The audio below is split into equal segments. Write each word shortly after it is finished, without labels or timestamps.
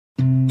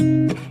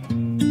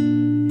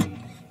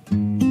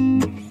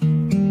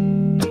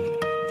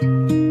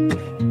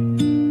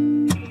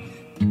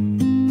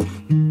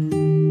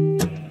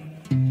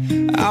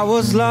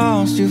was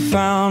lost, you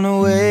found a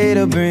way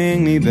to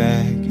bring me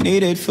back.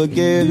 Needed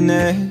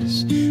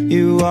forgiveness,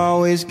 you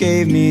always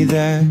gave me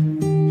that.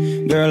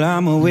 Girl,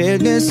 I'm a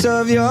witness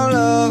of your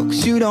love,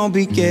 'cause you don't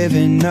be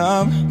giving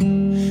up.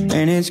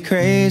 And it's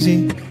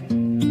crazy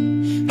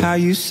how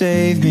you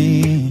saved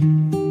me.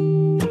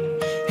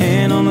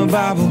 Hand on the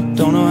Bible,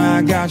 don't know how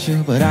I got you,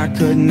 but I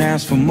couldn't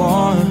ask for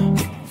more.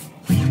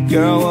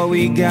 Girl, what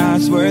we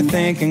got's worth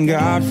thanking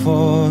God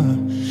for.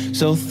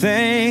 So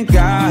thank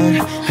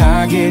God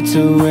I get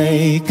to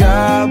wake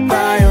up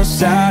by your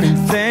side. And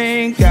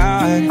thank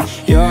God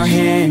your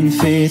hand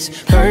fits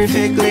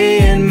perfectly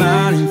in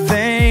mine. And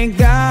thank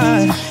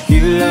God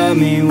you love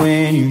me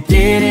when you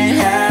didn't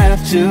have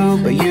to,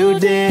 but you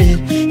did,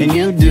 and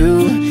you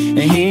do,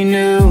 and he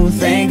knew.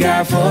 Thank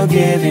God for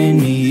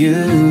giving me you.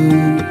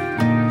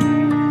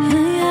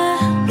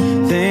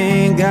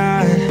 Thank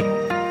God,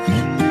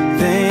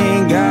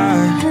 thank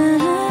God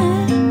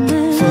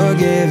for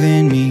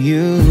giving me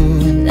you.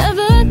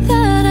 Never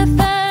thought I'd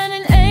find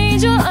an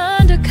angel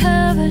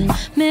undercover,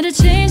 made a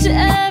change to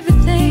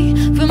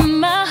everything, from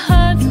my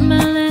heart to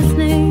my last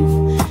name.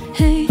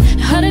 Hey,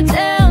 held it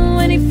down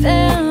when he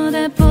fell,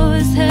 that boy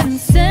was heaven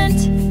sent.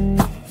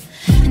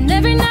 And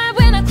every night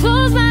when I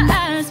close my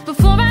eyes,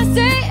 before I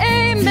say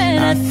amen,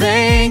 I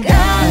thank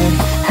God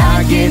I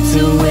get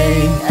to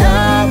wake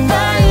up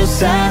by your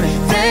side.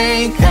 And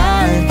thank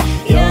God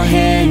your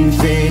hand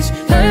fits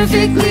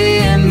perfectly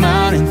in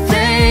mine. And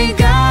thank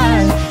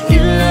God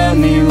you love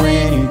me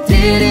when you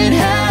didn't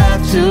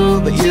have to,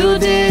 but you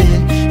did,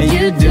 and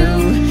you do,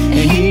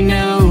 and he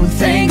knew.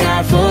 Thank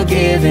God for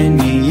giving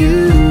me you.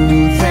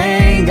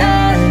 Thank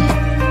God,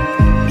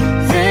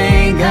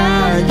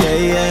 yeah,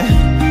 yeah.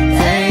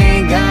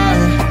 Thank God.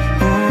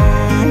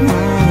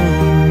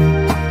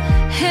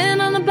 hand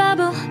on the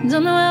Bible,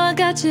 don't know how I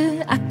got you,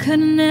 I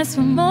couldn't ask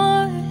for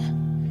more.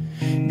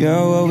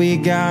 Girl, what we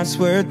got's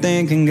worth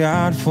thanking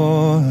God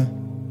for.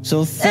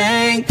 So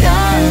thank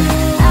God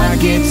I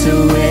get to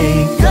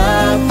wake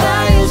up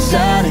by your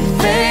side. And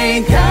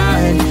thank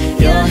God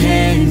your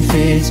hand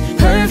fits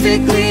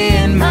perfectly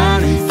in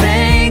mine. And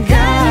thank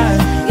God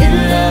you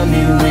love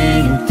me when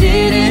you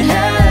didn't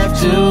have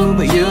to,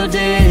 but you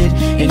did,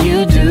 and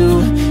you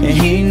do, and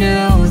he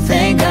knew.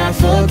 Thank God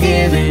for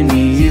giving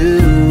me you.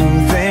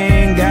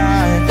 Thank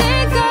God,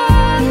 Thank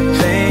God,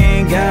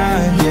 thank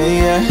God, yeah,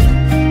 yeah.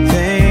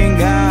 Thank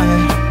God,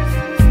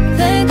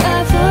 thank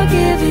God for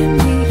giving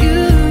me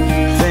you.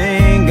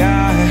 thank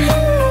God,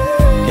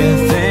 yeah,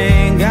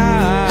 thank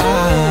God,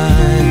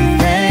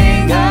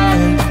 thank God,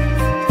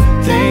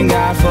 thank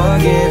God for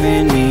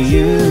giving me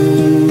you.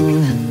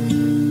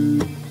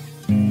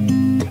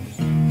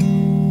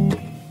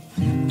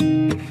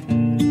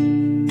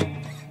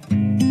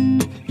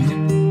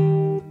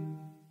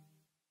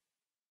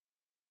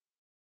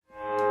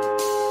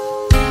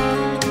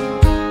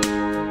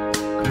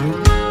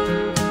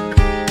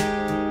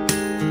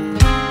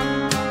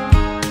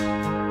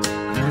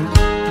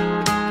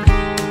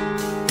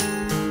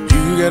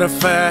 You got a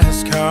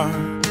fast car,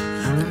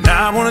 and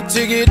I wanna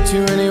take it to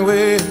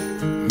anywhere.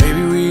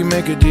 Maybe we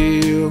make a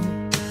deal.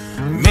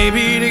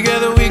 Maybe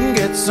together we can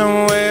get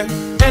somewhere.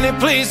 Any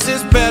place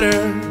is better.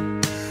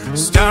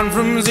 Starting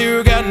from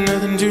zero, got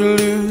nothing to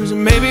lose.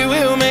 Maybe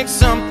we'll make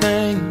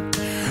something.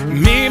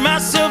 Me,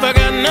 myself, I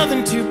got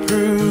nothing to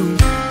prove.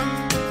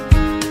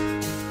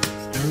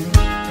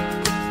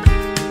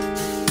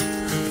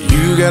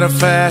 You got a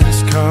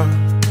fast car,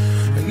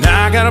 and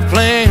I got a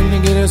plan to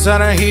get us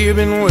out of here.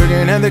 Been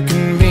working at the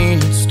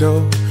convenience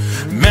store.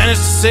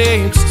 Managed to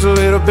save just a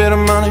little bit of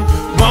money.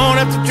 Won't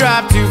have to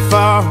drive too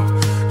far,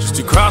 just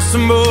to cross the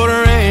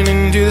border and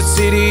into the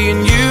city. And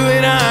you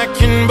and I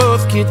can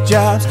both get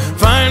jobs,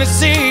 finally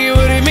see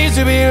what it means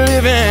to be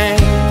living.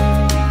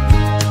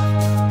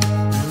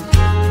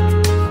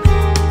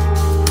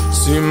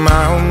 See,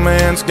 my old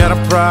man's got a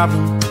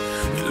problem.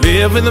 He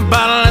live in the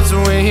bottle, that's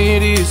the way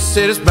it is.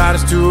 Said his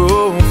body's too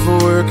old for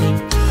working,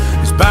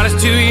 his body's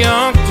too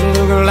young to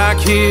look like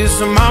his.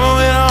 So mama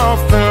went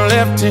off and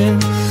left him.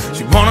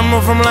 She wanted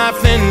more from life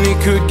than he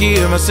could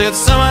give. I said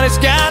somebody's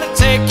gotta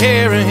take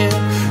care of him.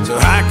 So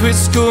I quit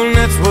school and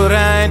that's what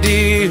I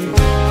did.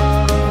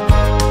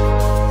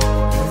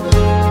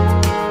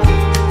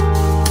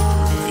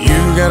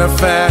 You got a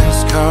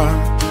fast car,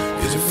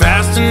 is it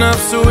fast enough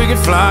so we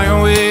can fly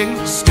away?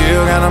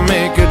 Still gotta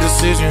make a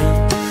decision.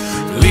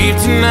 Leave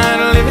tonight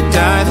or live or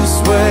die this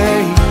way.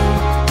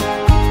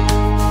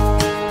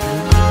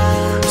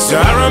 So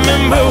I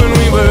remember when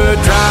we were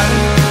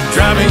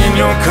driving in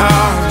your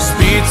car.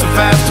 Speed so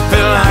fast I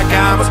felt like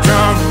I was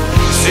drunk.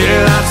 City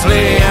lights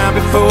lay out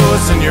before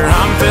us, and your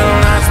arm felt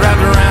nice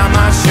wrapped around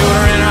my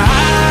shoulder. And I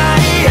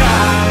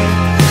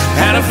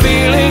had a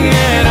feeling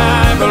that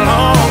I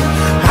belonged.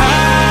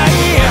 I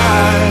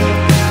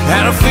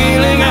had a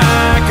feeling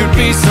I could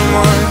be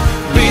someone,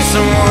 be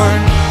someone,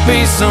 be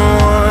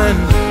someone.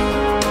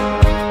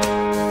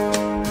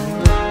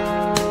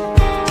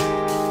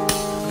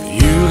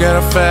 You got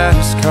a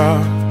fast car,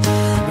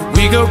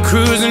 we go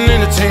cruising,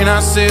 entertain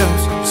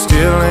ourselves.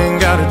 Still ain't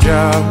got a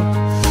job.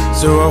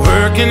 So I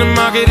work in the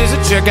market as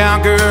a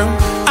checkout girl.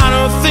 I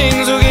know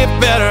things will get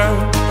better.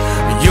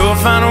 You'll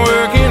find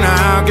work and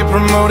I'll get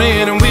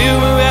promoted, and we'll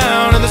move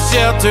out of the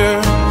shelter,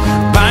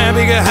 buy a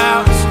bigger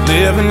house,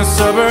 live in the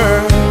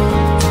suburbs.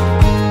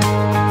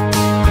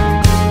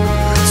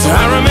 So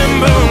I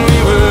remember when we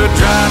were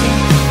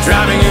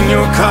driving in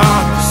your car,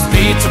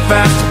 speed so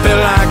fast I felt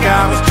like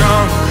I was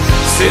drunk.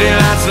 City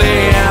lights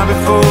lay out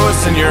before us,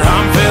 and your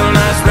arm felt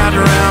nice wrapped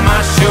around my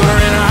shoulder.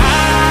 And I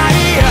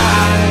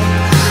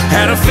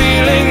had a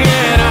feeling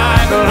that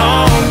I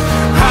belonged.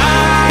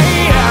 I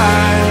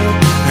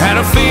had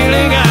a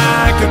feeling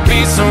I could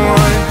be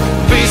someone,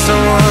 be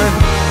someone,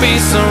 be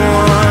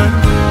someone.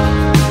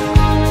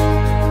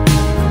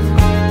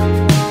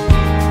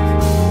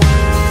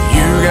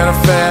 You got a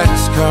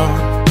fast car,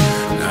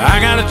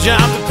 I got a job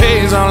that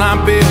pays all our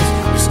bills.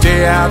 We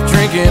stay out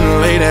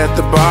drinking late at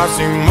the bar,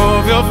 see more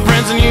of your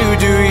friends than you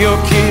do your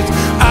kids.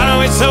 I'd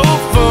always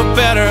hope for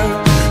better,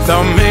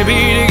 thought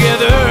maybe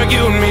together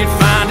you and me'd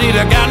find it.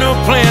 I got no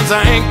plans,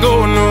 I ain't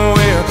going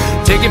nowhere.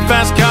 Take your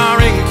fast car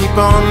and keep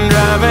on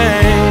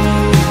driving.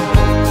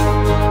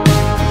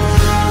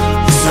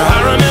 So I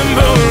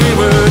remember when we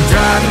were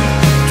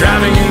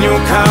driving in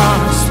your car,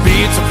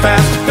 speed so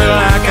fast I felt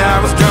like I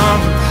was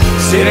drunk.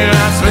 City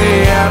lights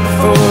lay out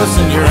before us,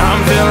 and your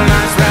arm felt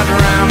nice wrapped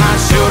around my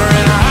shoulder.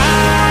 And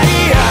I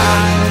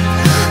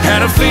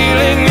had a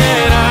feeling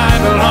that I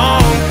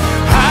belonged.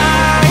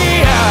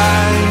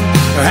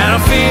 I had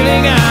a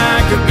feeling I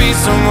could be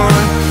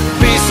someone,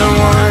 be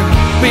someone,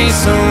 be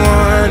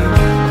someone.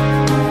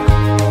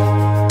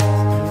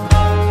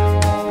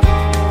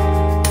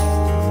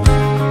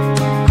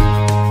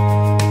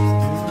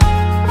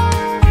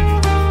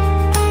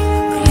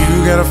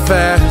 You got a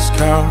fast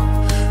car,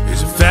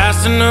 is it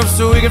fast enough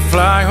so we can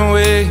fly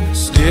away?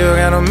 Still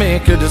gotta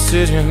make a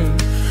decision,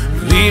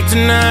 leave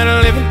tonight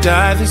or live and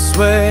die this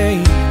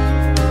way.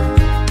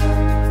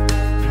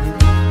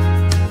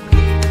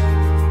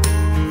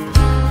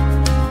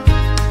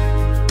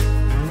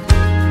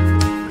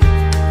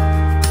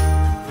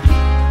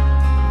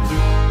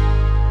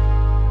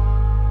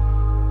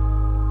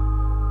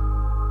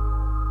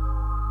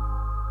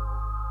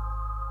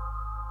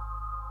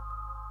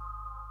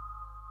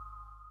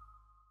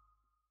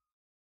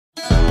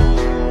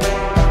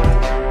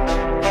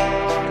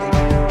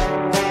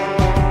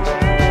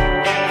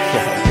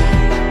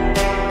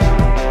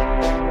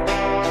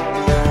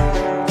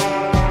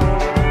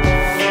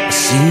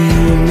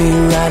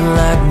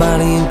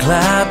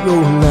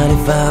 Rolling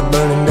 95,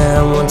 burning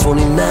down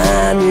 129,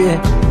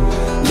 yeah.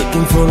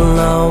 Looking for the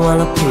law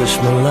while I push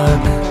my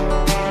luck.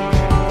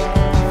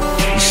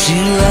 You shoot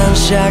a line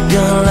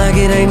shotgun like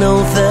it ain't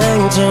no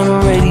thing. Turn the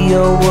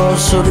radio off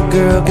so the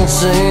girl can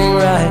sing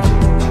right.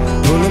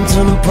 Pulling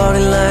to the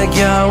party like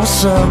y'all,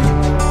 what's up?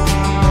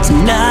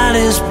 Tonight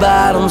is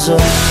bottoms up.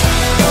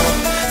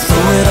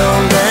 Throw it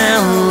on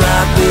down,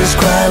 rock this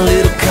quiet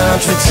little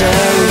country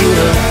town. Get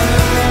up,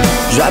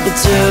 drop the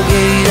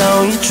tailgate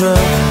on your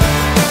truck.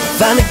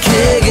 Find a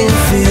keg and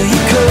fill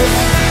your cup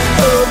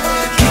up.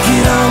 Kick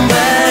it on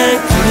back.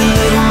 Pretty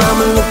little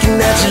mama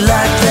looking at you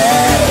like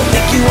that.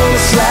 Make you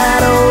wanna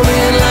slide on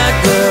in like,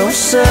 girl,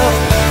 what's up?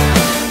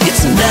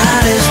 It's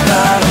tonight is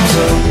bottoms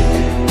up.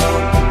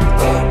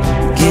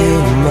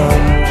 Get 'em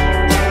up.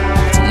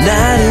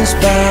 Tonight is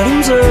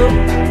bottoms up.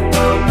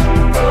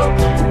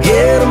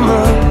 Get 'em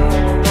up.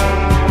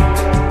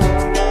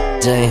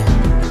 Damn.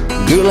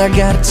 Girl, I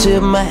gotta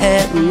tip my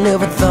hat, and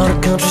never thought a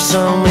country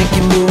song make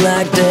you move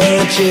like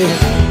that,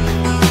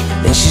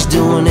 yeah. And she's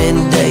doing it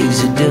in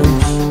Daisy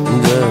Dukes,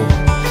 girl.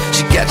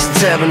 She got you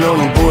tapping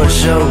on your boy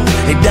show.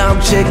 Hey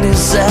dog, check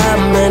this out,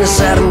 man, it's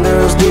how them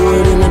girls do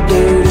it in the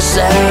dirty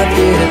South,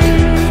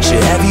 yeah.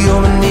 She'll have you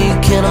on the knee,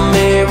 can I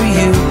marry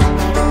you?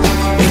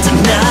 Hey,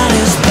 tonight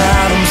is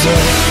bottoms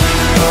up.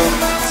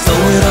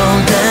 Throw it on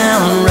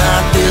down,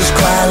 rock this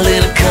quiet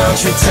little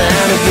country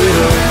town to get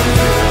up.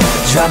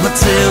 Drop a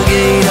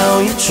tailgate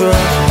on your truck.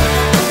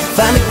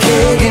 Find a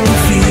keg and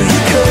fill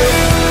your cup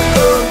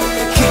up.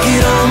 Kick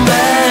it on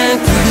back.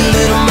 Pretty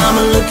little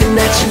mama looking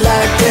at you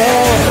like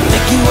that.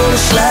 Make you wanna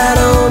slide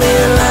on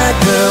in like,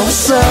 girl,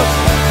 what's up?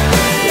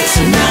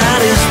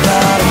 Tonight is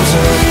bottoms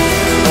up.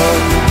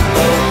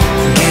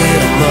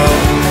 Get 'em up.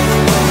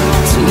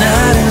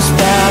 Tonight is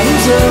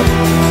bottoms up.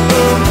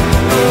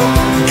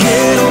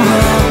 Get 'em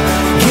up.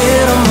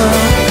 Get 'em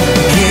up.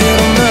 Get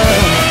 'em up.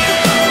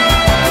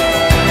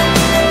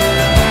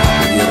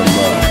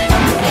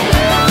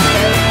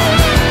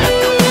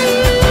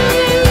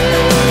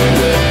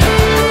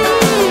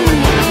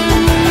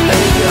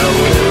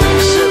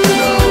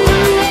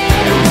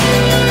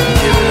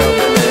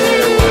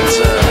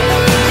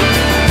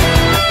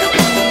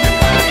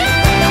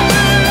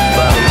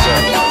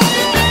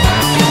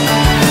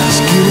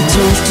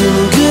 To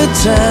the good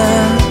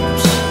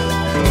times.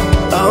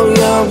 Oh,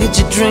 y'all get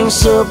your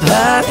drinks up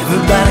high.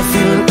 Everybody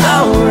feeling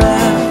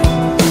alright.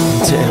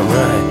 Damn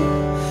right.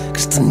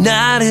 'Cause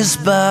tonight is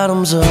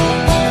bottoms up.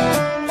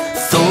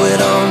 Throw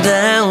it on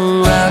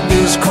down. Rock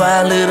this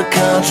quiet little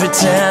country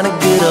town to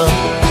get up.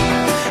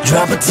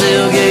 Drop a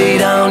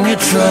tailgate on your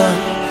truck.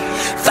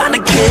 Find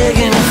a keg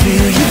and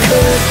fill your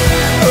cup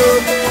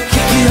up,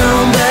 kick it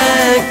on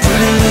back.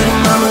 Pretty little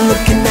mama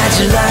looking at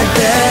you like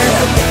that.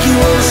 I think you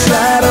wanna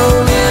slide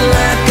on in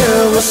like,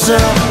 girl, what's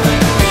up?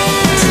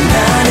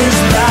 Tonight is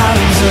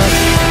bottoms up.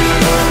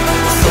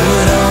 Throw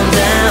it on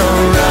down,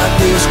 rock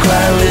this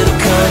quiet little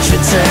country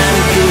town,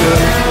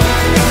 girl.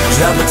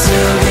 Drop a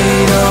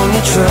tailgate on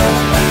your truck.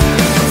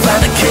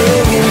 Find a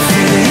keg and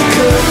fill your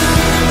cup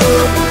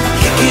up,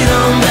 kick it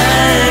on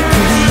back.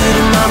 Pretty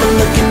little mama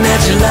looking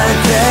at you like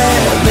that.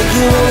 I think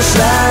you wanna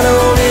slide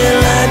on in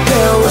like,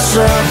 girl, what's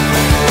up?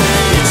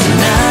 Yeah,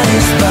 tonight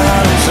is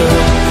bottoms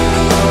up.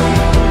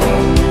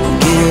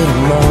 Get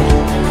 'em up.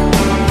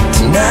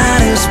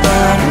 Tonight is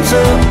bottoms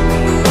up.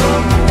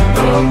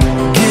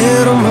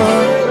 Get 'em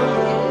up.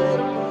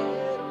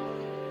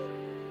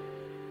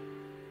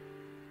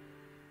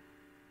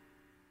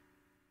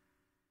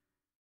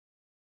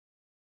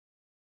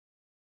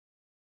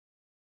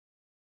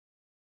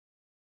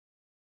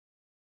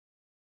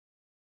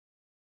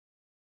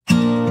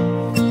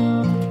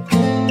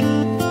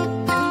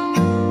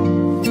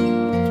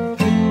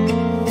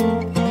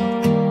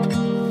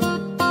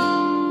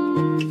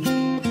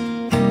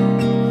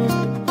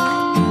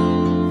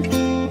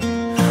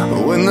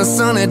 When the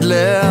sun had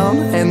left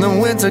and the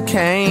winter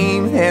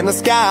came and the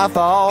sky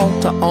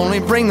thought to only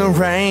bring the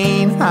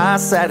rain, I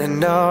sat in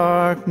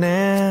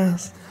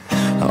darkness,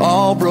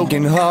 all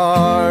broken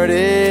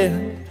hearted.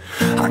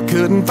 I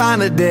couldn't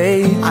find a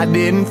day I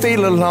didn't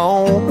feel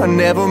alone. I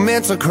never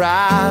meant to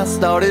cry,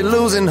 started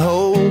losing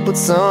hope, but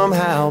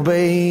somehow,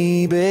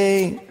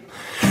 baby,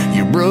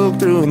 you broke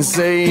through and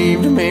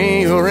saved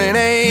me. You're an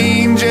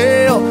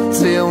angel,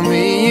 tell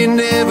me you're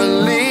never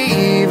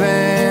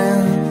leaving,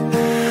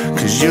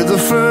 'cause you're the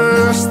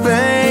first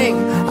thing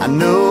I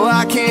know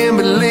I can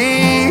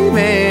believe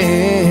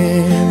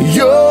in.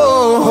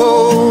 You're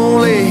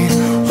holy,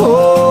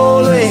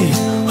 holy,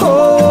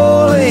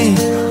 holy,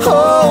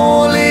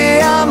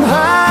 holy. I'm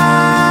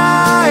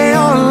high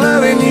on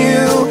loving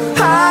you,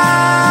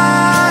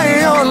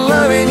 high on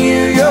loving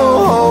you. You're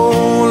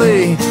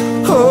holy,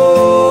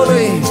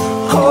 holy,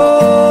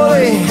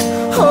 holy,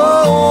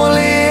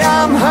 holy.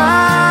 I'm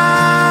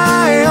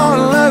high on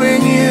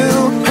loving you,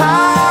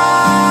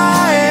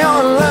 high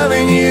on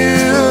loving you.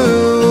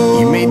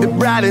 You made the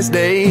brightest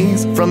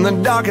days from the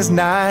darkest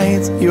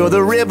nights. You're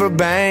the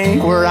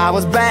riverbank where I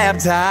was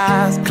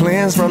baptized,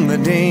 cleansed from the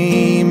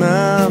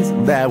demons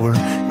that were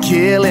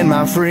killing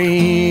my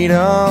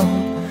freedom.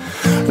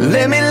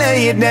 Let me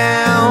lay it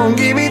down,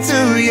 give it to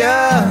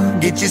ya,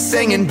 get you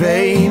singing,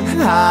 babe.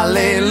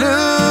 Hallelujah.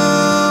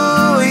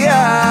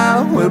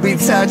 We'll be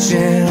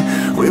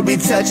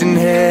touching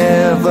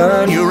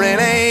heaven. You're an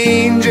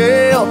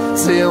angel,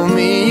 tell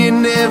me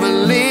you're never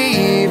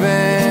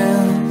leaving,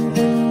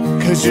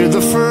 'cause you're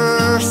the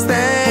first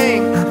thing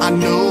I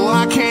know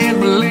I can't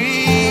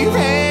believe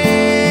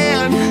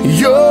in.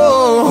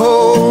 You're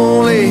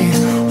holy,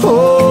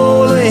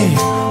 holy,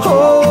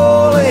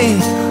 holy,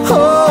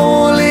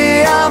 holy.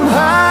 I'm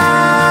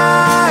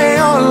high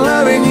on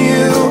loving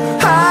you,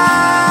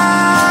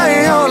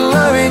 high on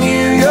loving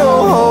you.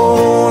 You're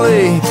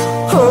holy,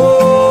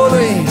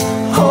 holy,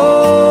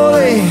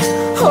 holy,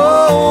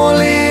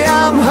 holy.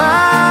 I'm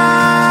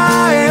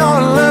high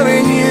on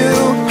loving you,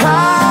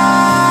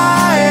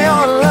 high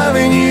on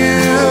loving you.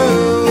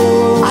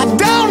 I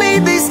don't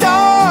need these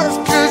stars,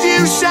 'cause you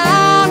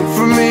shine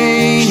for me,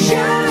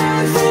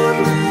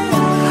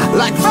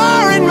 like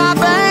fire in my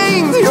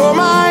veins. You're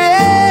my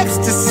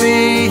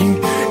ecstasy,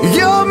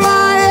 you're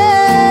my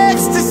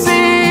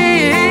ecstasy.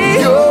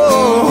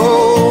 You're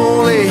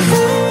holy,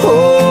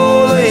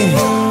 holy,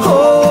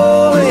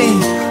 holy,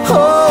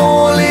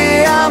 holy.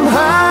 I'm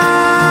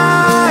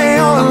high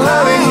on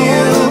loving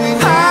you,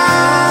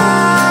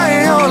 high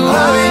on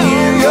loving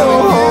you.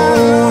 You're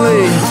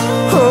holy,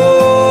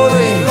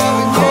 holy,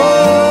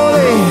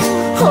 holy,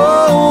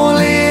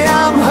 holy.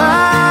 I'm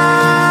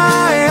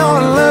high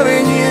on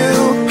loving you,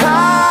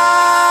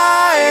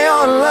 high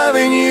on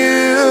loving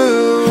you.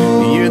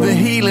 You're the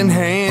healing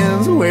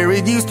hands where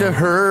it used to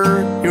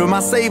hurt. You're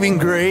my saving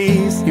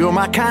grace, you're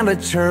my kind of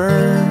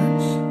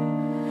church.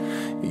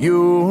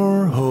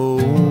 You're holy.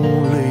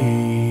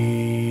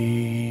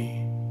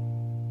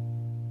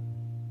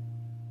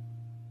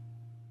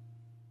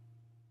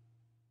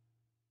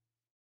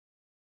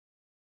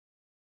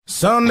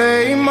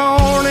 Sunday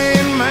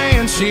morning,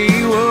 man, she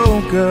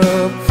woke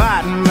up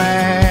fighting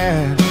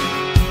mad,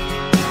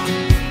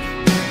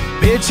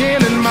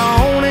 bitching and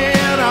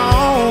moaning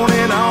on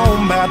and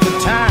on about the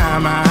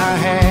time I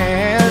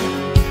had.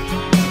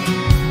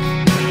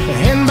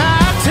 And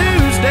by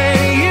Tuesday,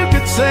 you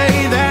could say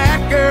that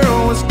girl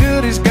was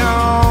good as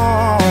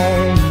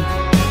gone.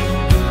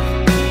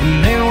 And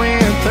then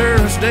when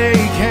Thursday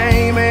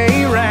came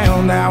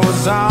around, I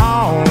was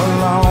all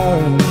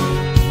alone.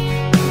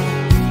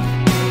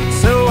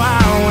 So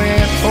I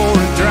went for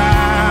a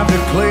drive to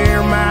clear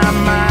my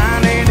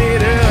mind.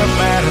 Ended up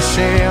at a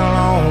shell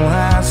on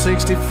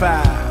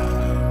I-65.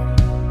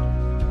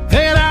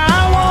 Then I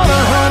won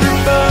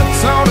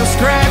 $100 on a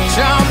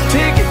scratch-off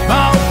ticket,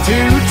 bought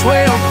 2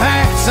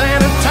 12-packs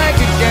and a tank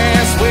of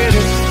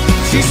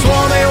She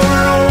swore they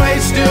were a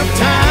waste of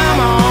time,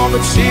 oh,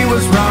 but she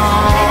was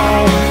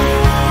wrong.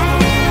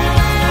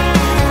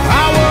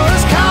 I was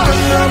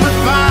calling number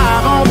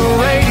 5 on the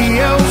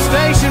radio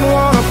station,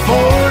 won a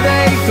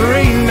 4-day,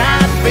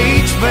 3-night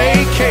beach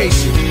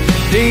vacation.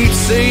 Deep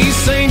sea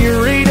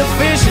senorita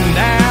fishing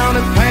down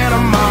in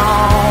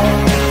Panama.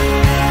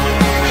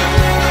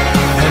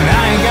 And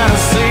I ain't gotta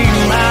see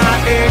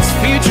my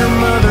ex-future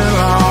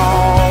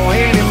mother-in-law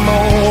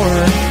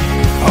anymore.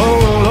 Oh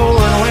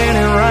Lord, when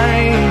it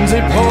rains,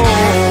 it pours.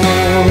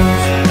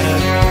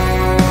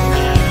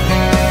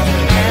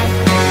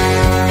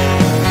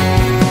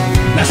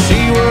 Now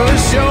she was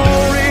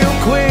sure real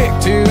quick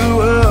to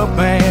up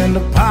and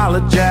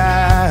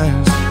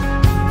apologize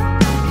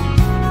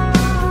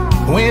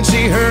when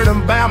she heard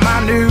about my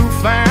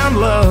newfound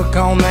luck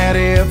on that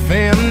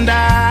FM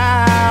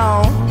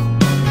dial.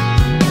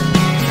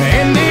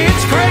 And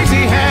it's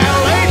crazy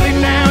how lately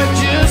now it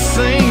just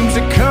seems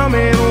to come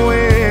in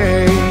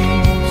waves.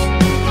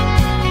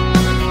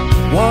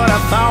 What I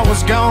thought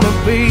was gonna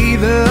be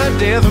the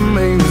death of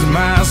me was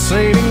my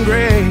saving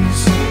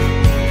grace.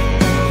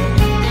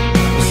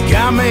 It's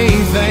got me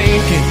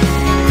thinking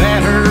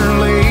that her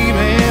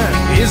leaving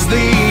is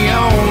the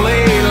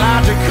only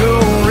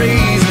logical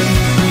reason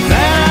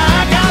that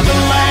I got the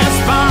last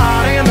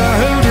spot in the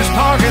Hooters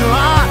parking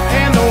lot,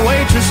 and the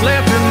waitress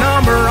left her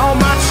number on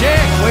my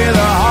check with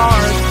a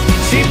heart.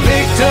 She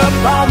picked up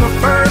on the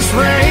first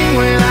ring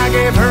when I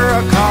gave her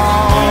a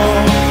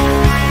call.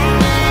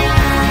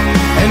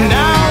 And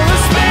I only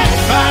spent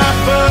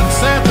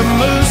 $5 at the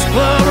Moose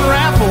Club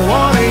raffle,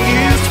 won a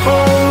used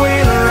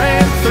 4-wheeler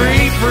and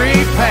 3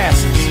 free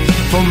passes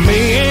for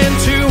me and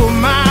 2 of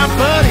my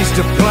buddies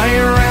to play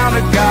around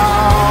a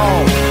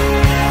golf.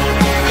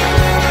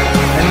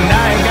 And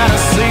I ain't gotta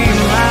see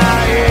my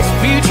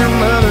ex-future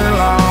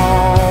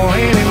mother-in-law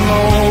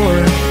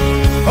anymore.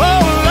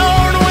 Oh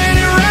Lord, when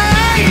it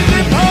rains,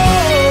 it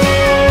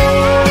pours.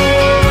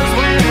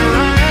 When it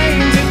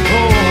rains, it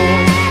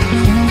pours.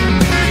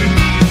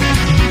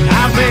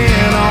 I've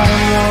been on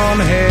one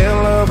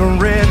hell of a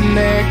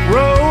redneck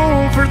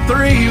road for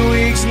 3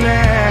 weeks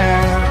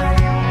now,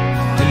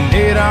 and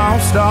it all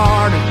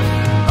started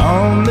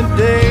on the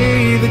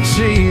day that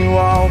she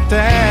walked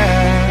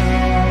out.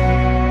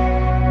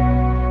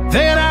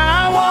 Then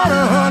I won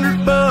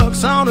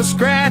 $100 on a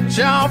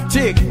scratch-off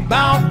ticket,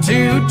 bought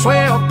 2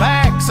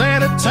 12-packs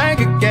and a tank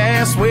of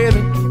gas with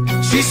it.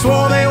 She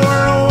swore they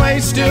were a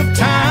waste of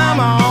time,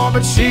 oh,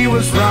 but she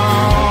was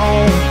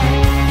wrong.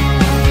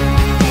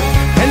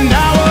 And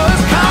I was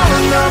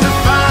calling number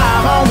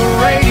 5 on the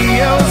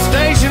radio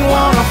station,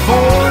 won a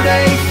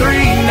 4-day,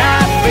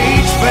 3-night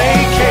beach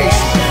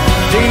vacation.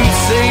 Deep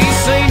sea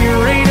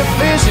senorita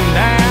fishing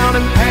down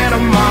in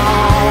Panama.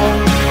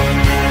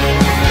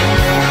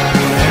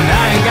 And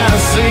I ain't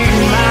gotta see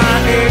my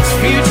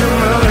ex-future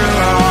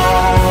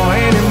mother-in-law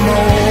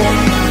anymore.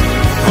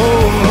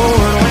 Oh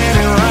Lord, when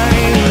it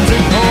rains,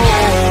 it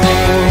pours.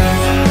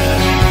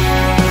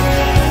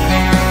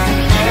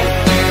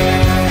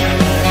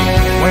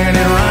 When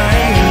it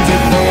rains,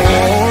 it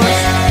pours.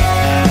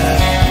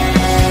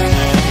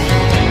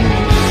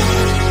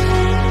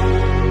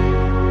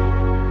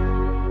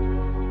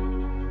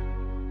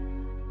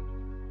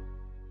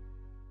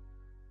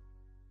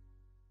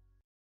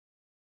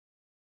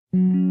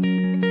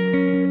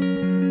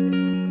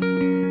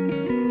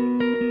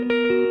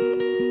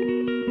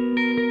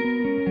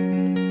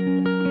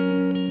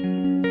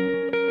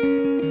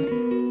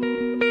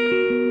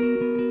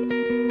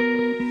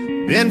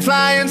 Been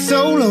flying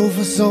solo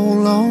for so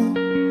long,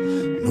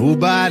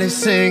 nobody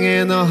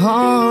singing the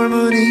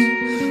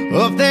harmony.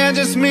 Up there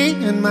just me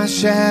and my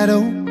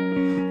shadow,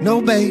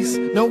 no bass,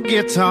 no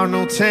guitar,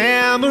 no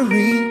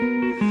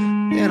tambourine.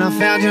 And I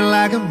found you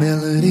like a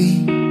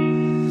melody,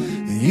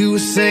 and you were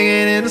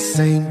singing in the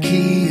same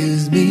key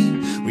as me.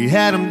 We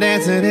had them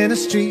dancing in the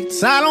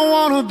streets. I don't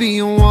wanna be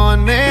a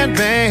one-man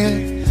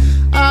band,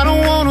 I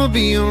don't wanna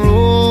be a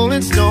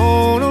rolling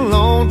stone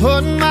alone,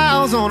 putting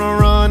miles on a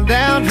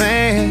rundown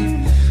van.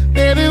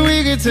 Maybe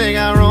we could take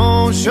our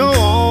own show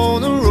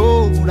on the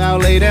road. I'll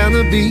lay down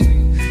the beat,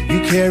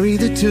 you carry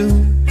the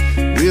tune.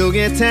 We'll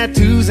get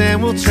tattoos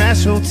and we'll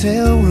trash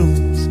hotel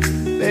rooms.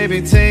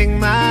 Baby, take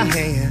my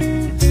hand,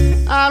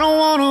 I don't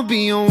wanna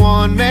be a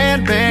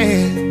one-man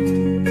band.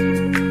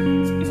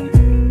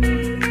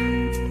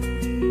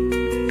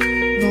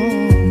 No.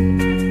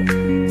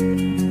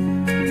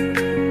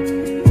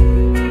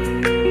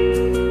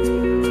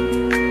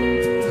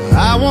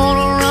 I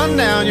wanna run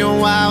down your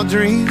wild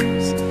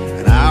dreams,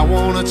 and I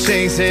wanna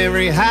chase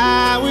every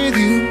high with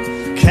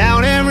you,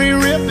 count every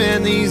rip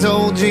in these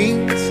old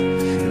jeans,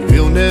 and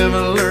we'll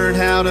never learn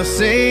how to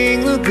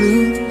sing the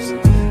blues.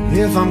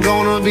 If I'm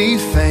gonna be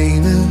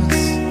famous,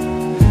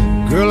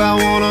 girl, I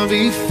wanna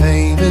be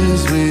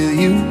famous with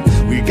you.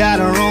 We got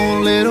our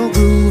own little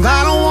groove.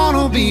 I don't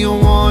wanna be a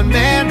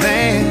one-man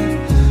band,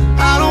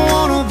 I don't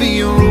wanna be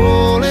a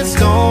rolling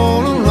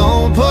stone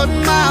alone,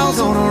 putting miles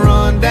on a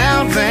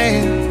rundown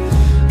van.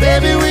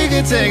 Baby, we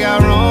can take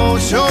our own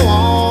show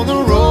on the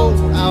road.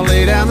 I'll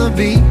lay down the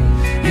beat,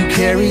 you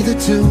carry the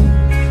tune.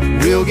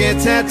 We'll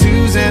get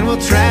tattoos and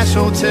we'll trash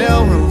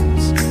hotel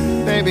rooms.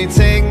 Baby,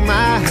 take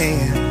my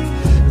hand,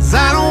 'cause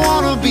I don't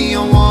wanna be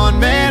a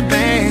one-man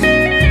band.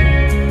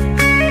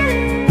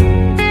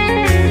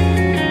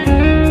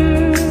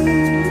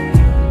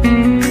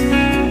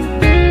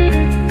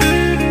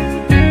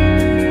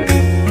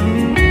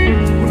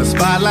 When the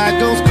spotlight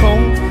goes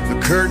cold, the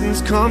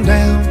curtains come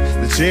down,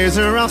 the chairs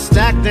are all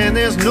stacked and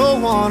there's no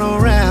one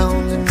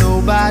around, and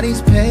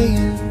nobody's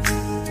paying,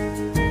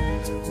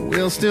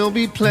 we'll still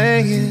be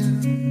playing.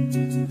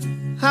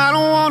 I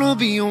don't wanna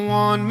be a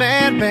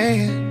one-man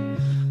band.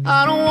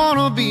 I don't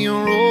wanna be a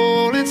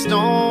rolling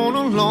stone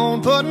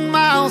alone, putting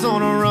miles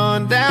on a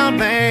rundown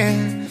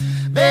van.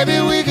 Baby,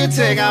 we could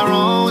take our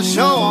own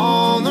show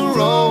on the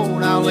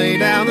road. I'll lay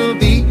down the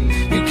beat,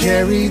 you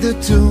carry the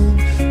tune.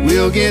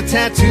 We'll get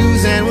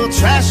tattoos and we'll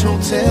trash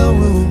hotel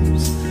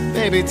rooms.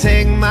 Baby,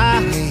 take my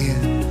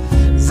hand,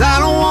 'cause I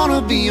don't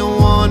wanna be a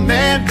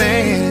one-man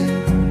band.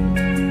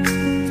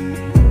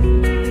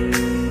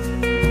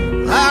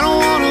 I don't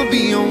wanna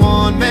be a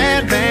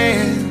one-man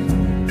band.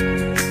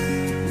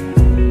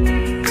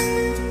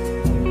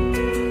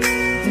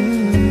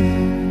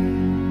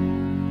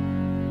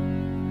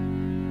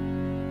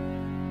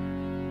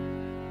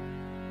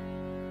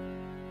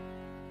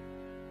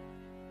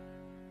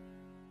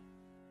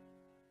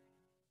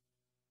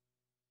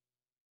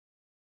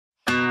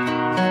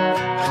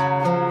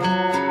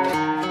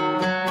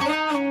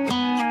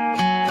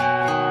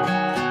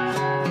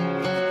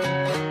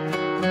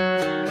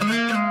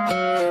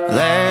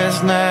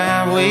 Last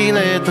night we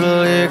let the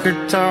liquor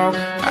talk.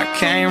 I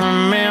can't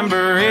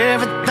remember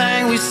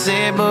everything we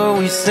said, but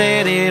we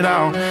said it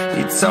all.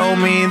 You told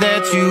me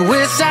that you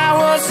wish I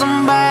was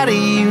somebody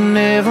you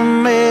never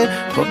met.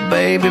 But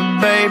baby,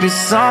 baby,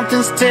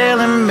 something's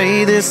telling me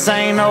this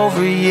ain't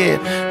over yet.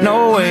 No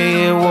way,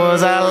 it was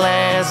our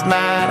last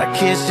night. I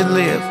kissed your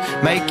lips,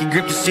 make you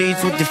grip the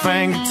sheets with your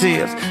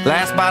fingertips.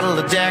 Last bottle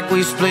of Jack,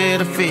 we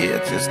split a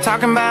fifth. Just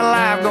talking about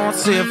life, going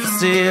sip for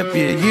sip.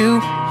 Yeah,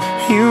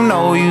 you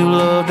know you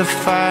love to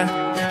fight,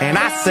 and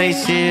I say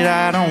shit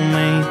I don't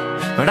mean,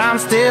 but I'm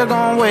still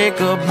gonna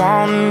wake up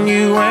wanting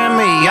you and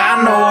me. I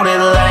know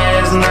that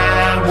last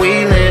night we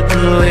let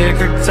the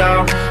liquor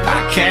talk. I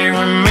can't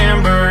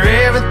remember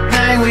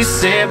everything we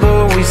said,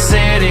 but we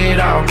said it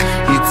all.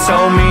 You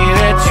told me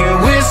that you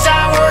wish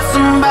I was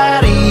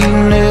somebody you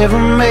never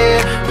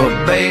met. But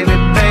baby,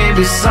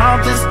 baby,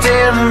 something's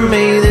telling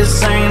me this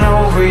ain't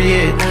over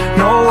yet.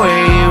 No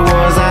way, it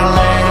was our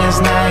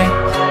last night.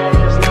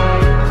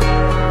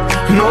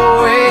 No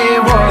way,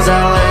 it was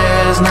our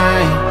last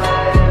night.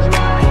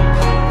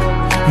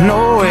 No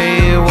way,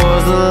 it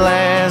was the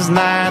last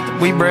night that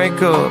we break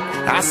up.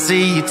 I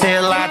see your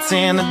taillights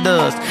in the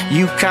dust.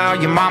 You call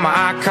your mama,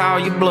 I call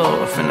your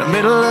bluff. In the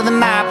middle of the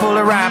night, pull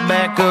her right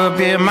back up.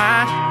 Yeah,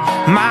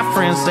 my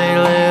friends say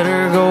let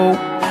her go.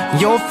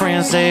 Your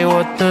friends say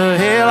what the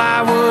hell, I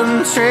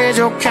wouldn't trade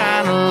your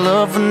kind of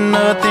love for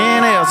nothing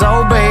else.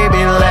 Oh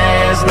baby,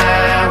 last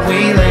night we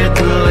let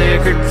the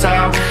liquor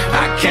talk.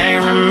 I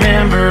can't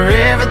remember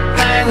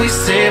everything we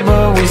said,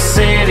 but we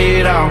said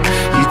it all.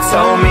 You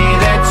told me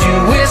that you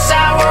wish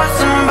I was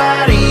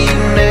somebody you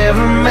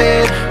never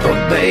met. But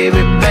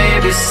baby,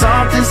 baby,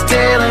 something's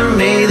telling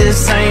me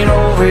this ain't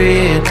over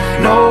yet.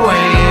 No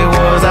way, it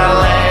was our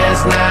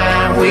last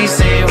night. We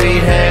said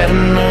we'd had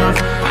enough.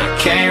 I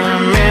can't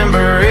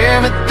remember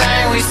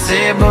everything we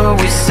said, but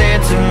we said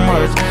too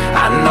much.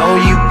 I know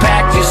you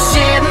packed your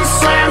shit and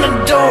slammed the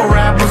door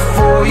right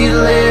before you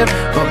left.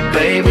 But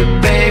baby,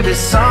 baby,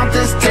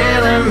 something's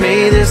telling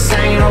me this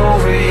ain't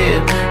over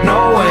yet. No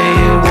way,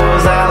 it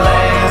was our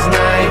last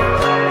night.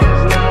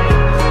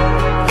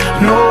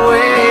 No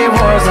way, it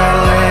was our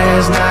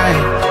last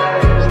night.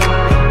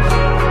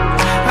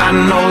 I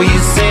know you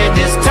said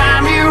this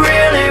time you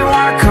really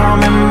weren't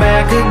coming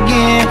back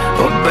again.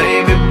 But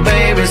baby,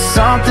 baby,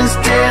 something's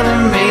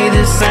telling me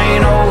this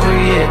ain't over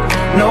yet.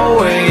 No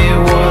way, it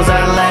was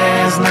our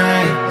last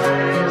night.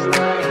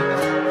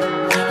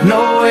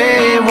 No way,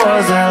 it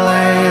was our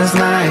last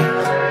night.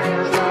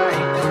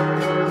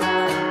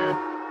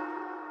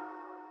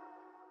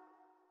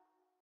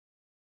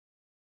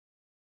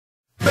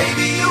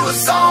 Baby, you a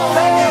song,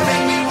 you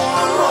make me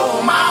wanna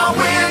roll my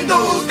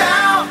windows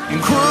down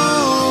and cruise.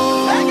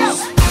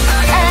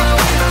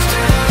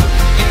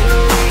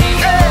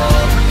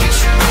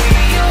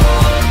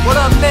 What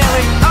up,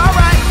 Nelly? All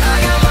right.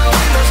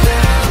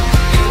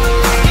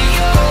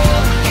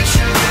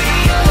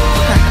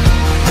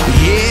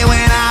 Yeah,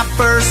 when I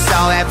first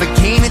saw that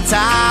bikini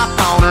top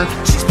on her,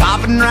 she's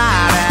popping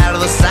right out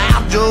of the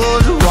South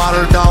Georgia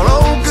water. Thought,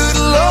 oh good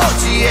Lord,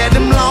 she had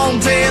them long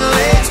tail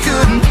legs,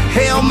 couldn't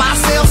help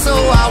myself, so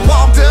I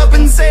walked up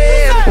and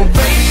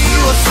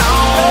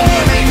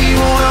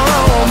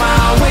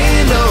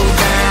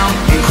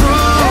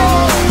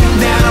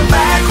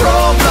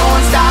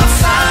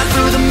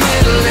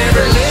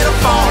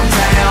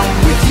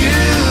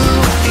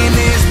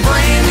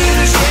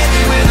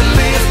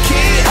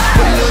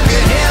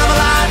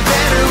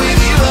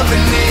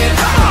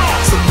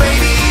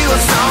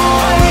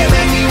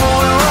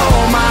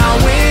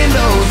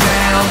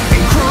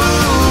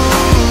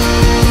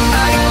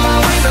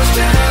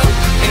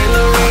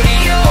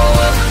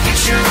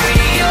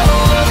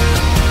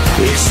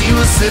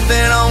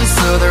sipping on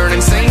Southern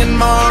and singing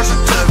Marshall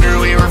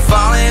Tucker. We were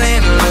falling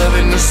in love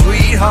in the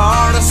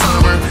sweetheart of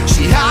summer.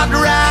 She hopped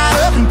right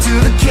up into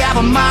the cab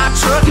of my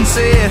truck and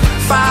said,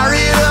 fire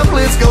it up,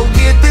 let's go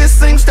get this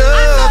thing stuck.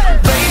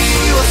 Baby,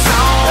 you a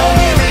song,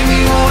 you make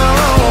me wanna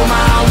roll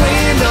my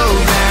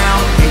windows down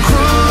and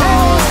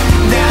cruise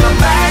down a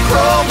back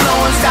road,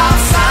 blowing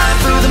stop sign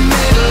through the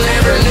middle of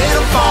every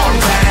little farm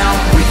town.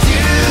 With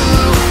you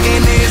in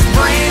this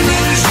brand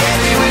new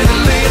Chevy with a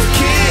lift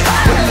kit,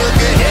 would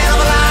look a hell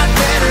of a lot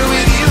better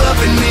with you up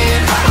in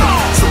it.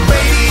 So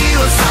baby, you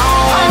a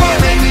song, you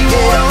make me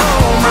wanna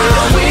roll my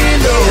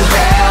windows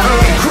down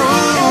and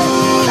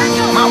cruise.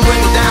 My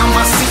window down,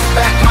 my seat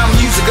back, my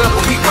music up,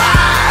 we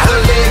ride. Her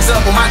legs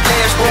up on my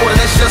dashboard,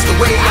 that's just the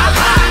way I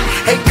lie.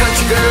 Hey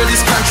country girl,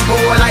 this country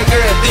boy like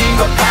everything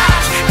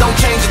about you. Don't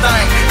change a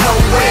thing, no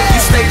way, you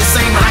stay the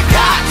same, I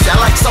got you. I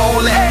like all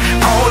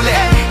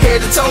that, head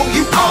to toe,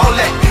 you all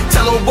that.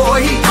 Tell old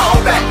boy he call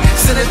back,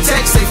 send a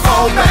text, say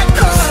fall back.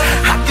 Cause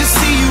I can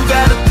see you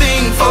got a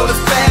thing for the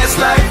fast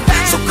life.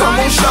 So come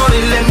on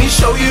shorty, let me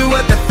show you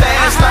what the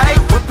fast life.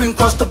 Whipping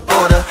across the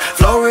border,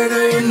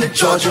 Florida into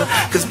Georgia.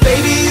 Cause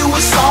baby you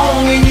a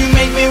song and you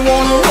make me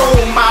wanna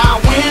roll my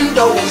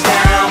windows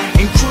down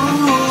and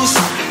cruise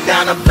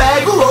down a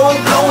back road,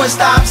 blowing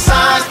stop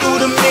signs through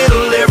the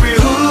middle every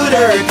hood,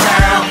 every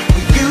town.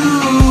 With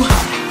you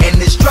and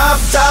this drop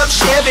top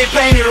Chevy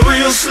painted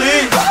real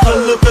slick, I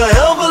look a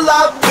hell of a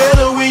lot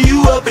better when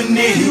you up in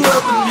it.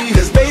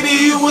 Cause baby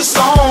you a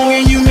song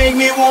and you make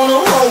me wanna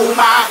roll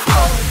my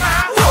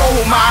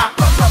oh,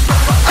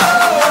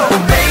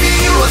 baby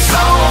you a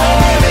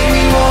song, you make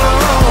me wanna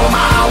roll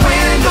my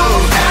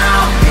windows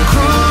down and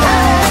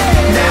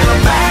cruise down a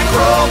back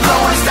road,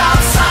 blowing stop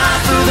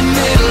signs through the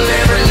middle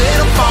every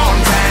little farm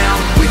town.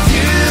 With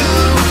you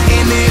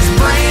in this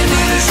brand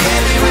new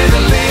Chevy with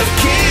a lift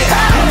kit,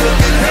 look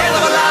a hell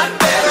of a lot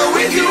better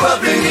with you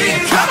up in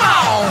it. Come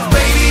on,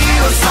 baby you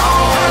a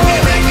song, you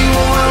make me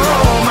wanna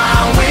roll my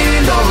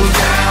windows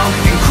down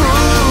and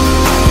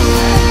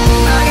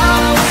cruise. I got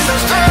my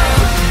windows down.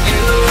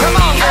 Come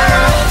on,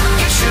 girl.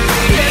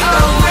 Get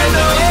the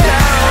windows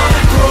down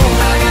and cruise.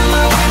 I got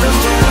my windows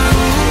down.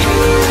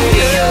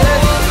 Get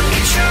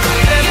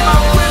my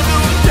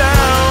windows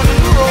down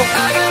and cruise.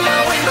 I got my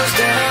windows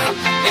down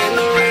and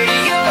the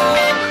radio.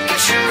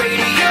 Get your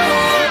radio.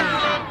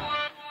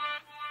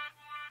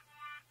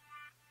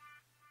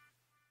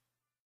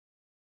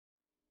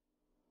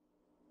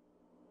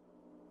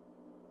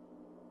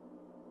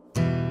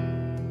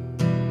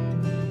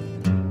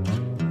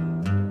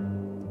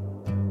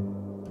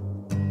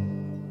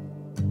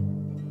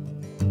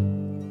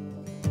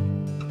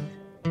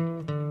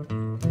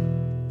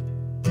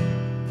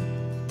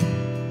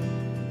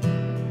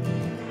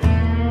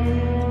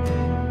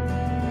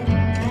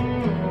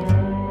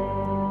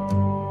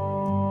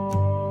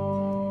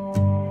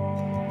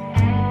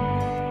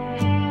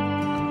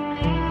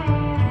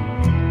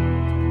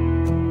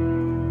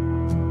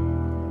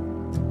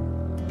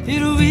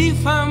 It'll be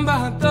fine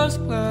by dusk,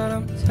 but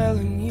I'm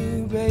telling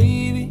you,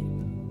 baby,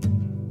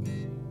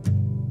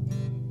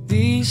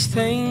 these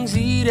things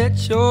eat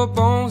at your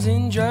bones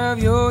and drive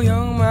your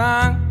young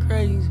mind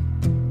crazy.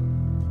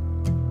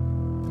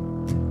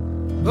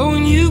 But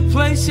when you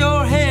place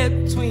your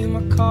head between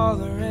my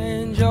collar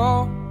and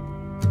jaw,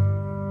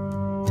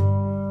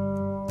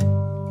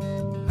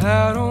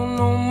 I don't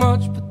know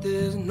much, but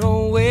there's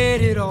no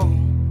weight at all.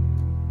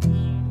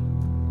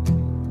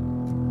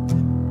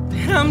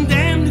 And I'm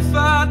damned if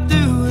I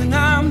do, and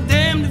I'm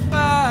damned if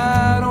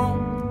I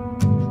don't.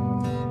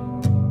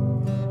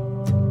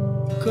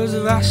 'Cause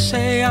if I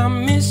say I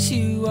miss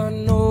you, I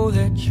know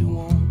that you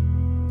won't.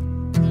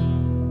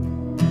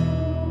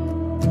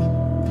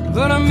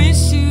 But I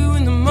miss you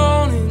in the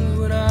mornings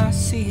when I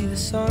see the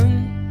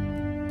sun.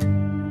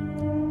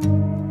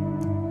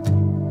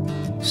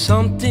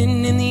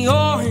 Something in the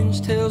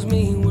orange tells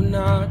me we're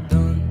not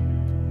done.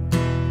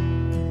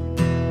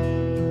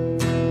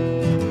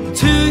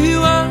 To you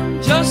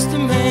I'm just a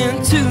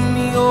man, to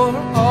me you're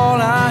all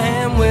I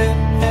am. Where the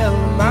hell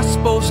am I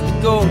supposed to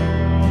go?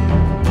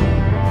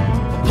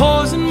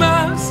 Poison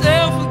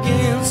myself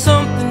again.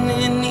 Something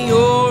in the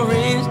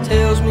orange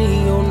tells me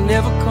you're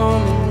never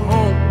coming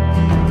home.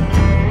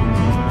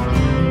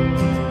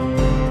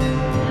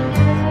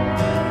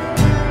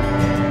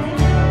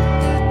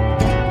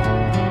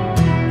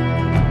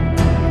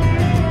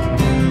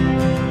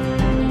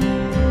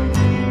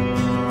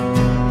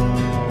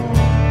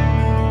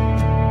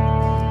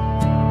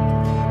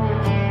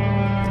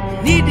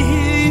 Need to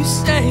hear you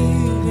say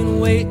you've been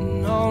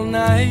waiting all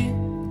night.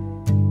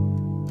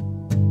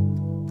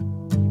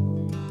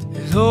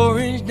 There's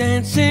orange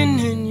dancing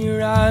in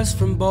your eyes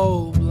from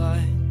bulb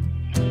light.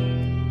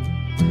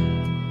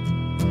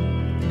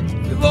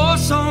 Your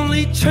voice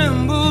only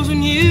trembles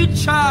when you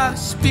try to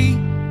speak.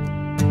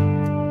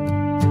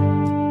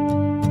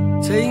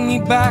 Take me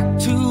back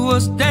to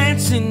us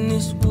dancing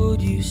this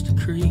wood used to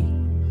creep.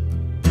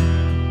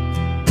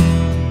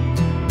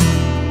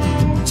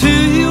 To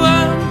you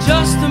I'm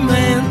just a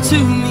man, to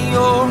me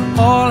you're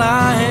all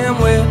I am.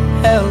 Where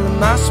the hell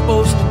am I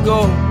supposed to go?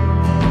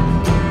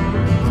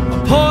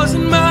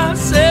 poison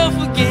myself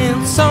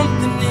again.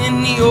 Something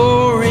in the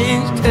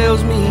orange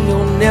tells me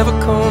you're never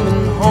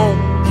coming home.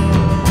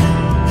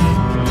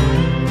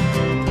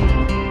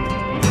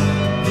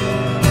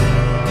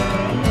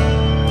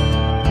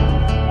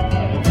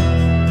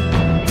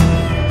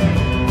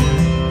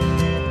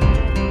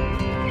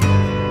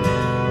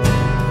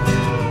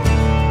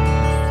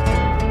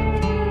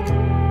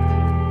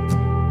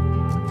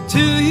 To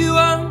you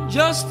I'm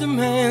just a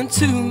man,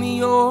 to me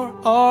you're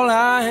all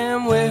I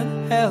am. Where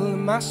the hell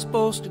am I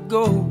supposed to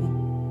go?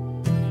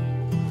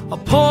 I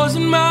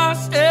poison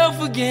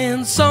myself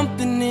again.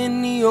 Something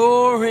in the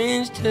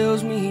orange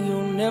tells me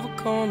you're never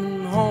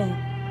coming home.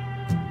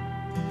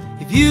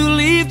 If you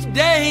leave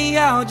today,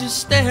 I'll just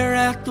stare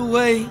at the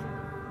way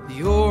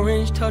the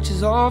orange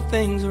touches all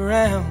things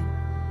around.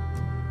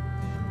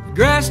 The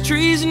grass,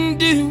 trees, and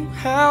dew,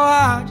 how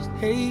I just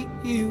hate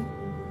you.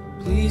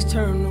 Please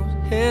turn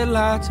those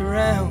headlights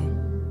around.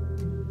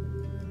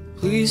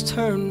 Please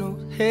turn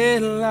those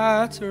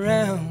headlights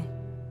around.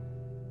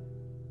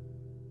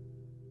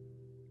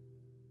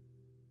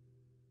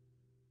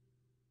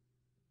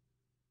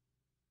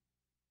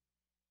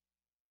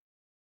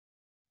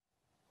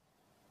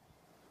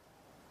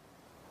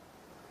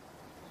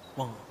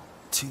 One,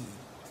 two,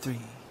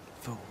 three,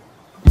 four.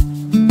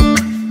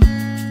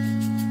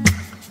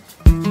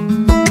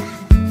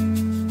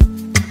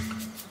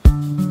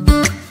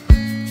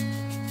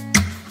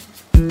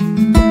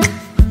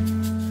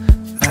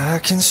 I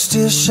can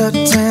still shut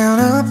down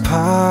a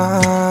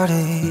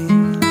party.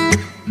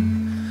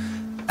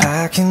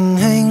 I can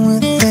hang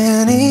with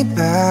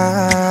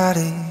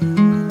anybody.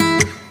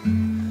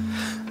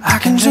 I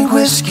can drink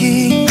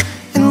whiskey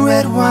and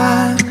red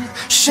wine,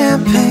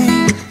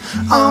 champagne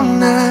all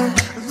night,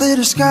 a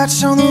little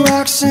scotch on the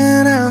rocks,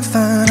 and I'm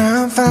fine,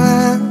 I'm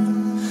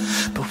fine.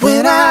 But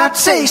when I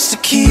taste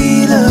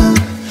tequila,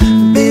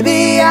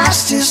 baby, I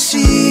still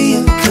see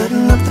you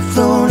cutting up the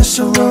floor in a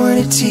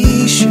sorority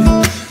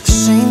t-shirt, the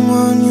same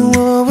one you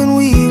wore when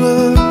we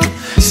were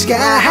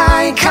sky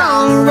high in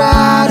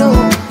Colorado,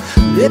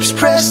 lips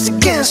pressed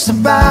against the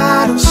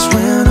bottle,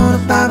 swearing on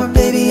the Bible,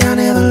 baby, I'll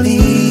never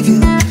leave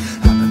you.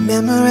 I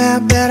remember how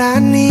bad I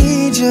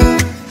need you.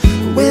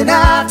 When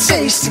I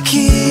taste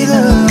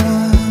tequila,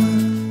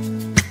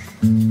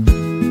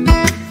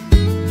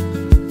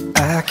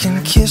 I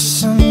can kiss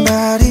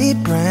somebody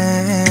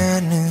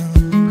brand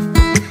new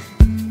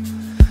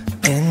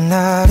and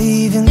not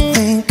even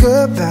think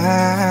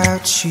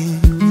about you.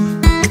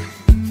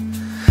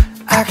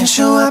 I can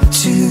show up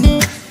to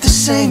the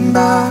same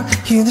bar,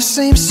 hear the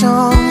same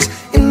songs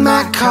in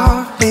my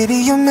car. Baby,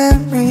 your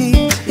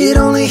memory, it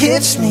only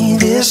hits me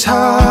this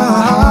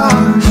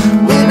hard.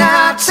 When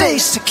I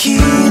taste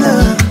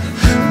tequila,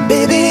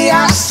 baby,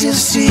 I still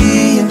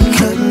see you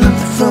cutting up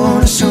the floor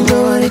in a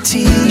sorority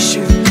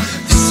t-shirt,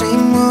 the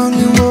same one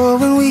you wore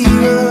when we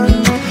were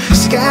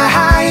sky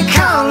high in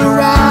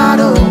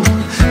Colorado,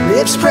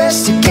 lips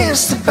pressed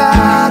against the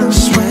bottle,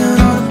 swearing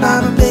on the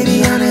Bible,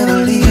 baby, I'll never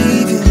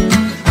leave you.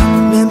 I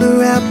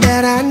remember how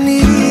bad I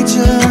need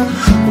you.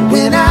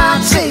 When I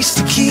taste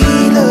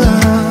tequila,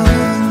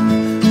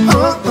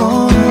 oh,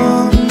 oh.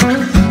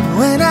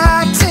 When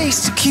I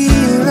taste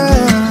tequila,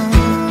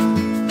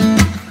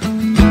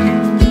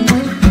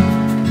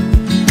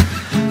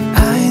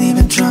 I ain't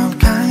even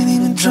drunk,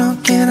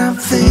 and I'm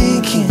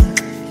thinking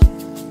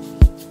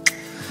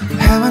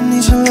how I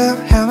need your love,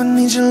 how I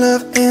need your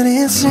love, and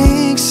it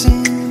sinks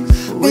in.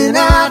 When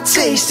I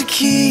taste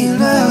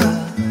tequila,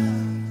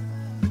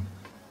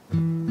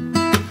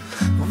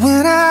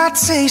 when I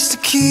taste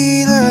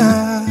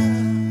tequila,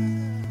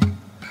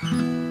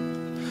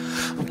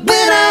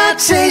 when I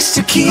taste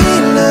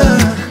tequila,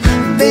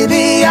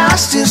 baby, I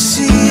still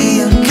see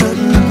you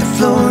cutting up the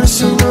floor in a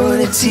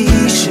sorority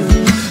t-shirt,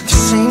 the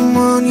same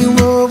one you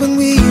wore when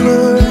we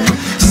were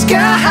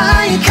sky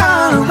high in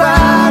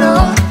Colorado,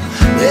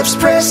 lips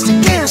pressed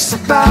against the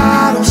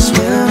bottle,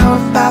 swearing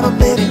on the Bible,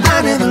 baby,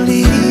 I never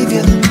leave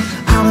you.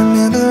 I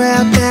remember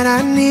how bad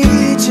I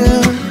need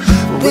you.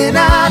 When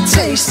I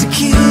taste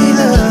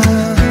tequila,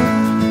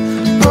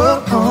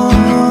 oh, oh.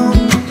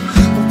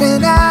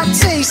 When I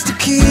taste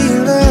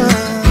tequila,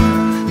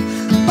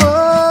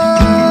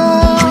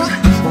 oh.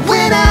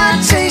 When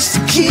I taste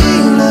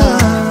tequila,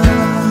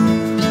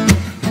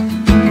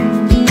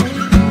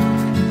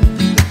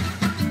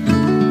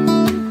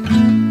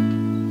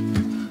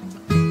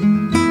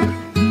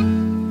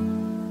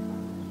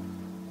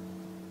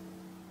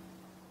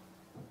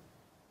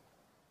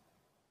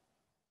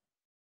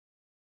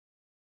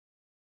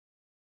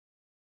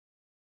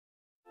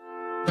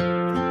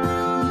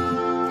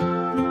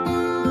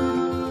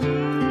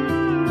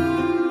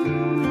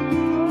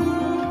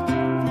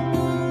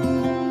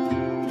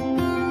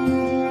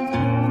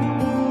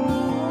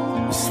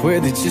 swear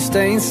that you're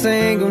staying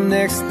single.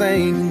 Next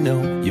thing you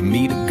know, you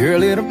meet a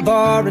girl at a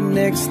bar, and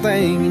next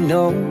thing you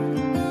know,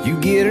 you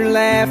get her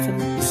laughing.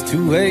 It's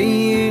 2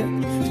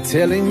 a.m. You're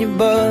telling your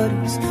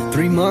buddies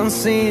 3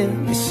 months in,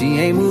 and she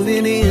ain't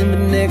moving in. But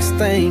next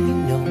thing you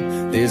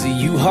know, there's a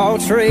U-Haul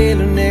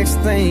trailer. Next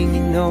thing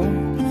you know,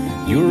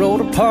 your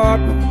old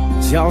apartment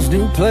it's y'all's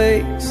new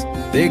place.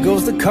 There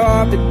goes the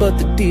carpet, but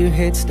the deer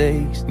head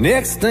stays.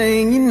 Next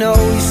thing you know,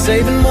 you're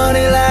saving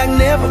money like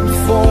never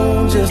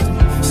before, just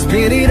to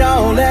spend it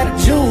all at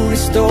a jewelry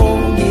store.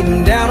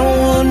 Getting down on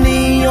one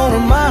knee on her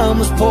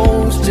mama's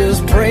porch,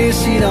 just praying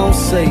she don't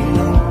say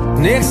no.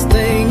 Next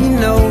thing you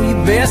know,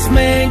 your best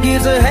man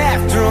gives a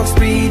half-drunk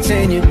speech,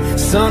 and you're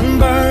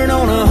sunburned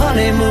on a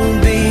honeymoon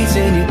beach,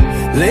 and your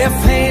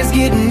left hand's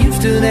getting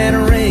used to that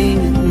ring,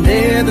 and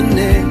there the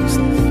next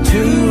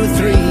 2 or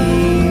 3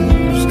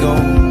 years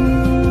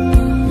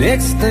gone.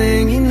 Next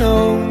thing you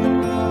know,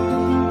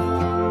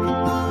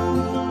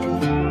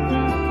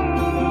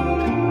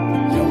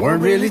 you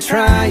weren't really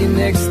trying.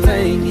 Next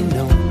thing you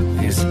know,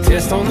 there's a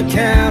test on the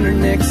counter.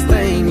 Next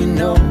thing you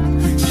know,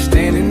 she's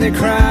standing there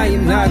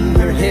crying, nodding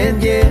her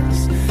head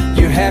yes.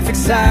 You're half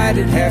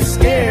excited, half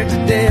scared to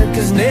death,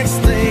 'cause next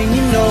thing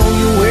you know,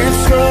 you're wearing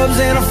scrubs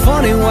and a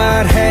funny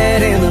white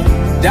hat, and the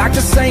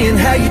doctor saying,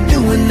 how you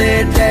doing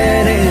there,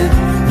 Dad? And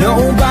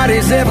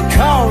nobody's ever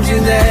called you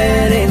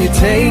that, and you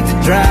take the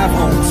drive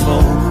home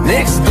slow.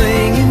 Next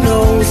thing you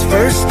know, it's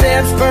first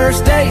steps,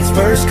 first dates,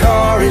 first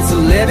car. It's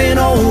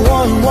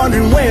 11:01,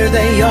 wondering where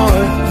they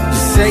are,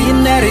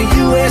 saying that a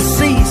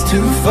USC's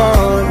too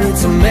far.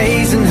 It's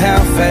amazing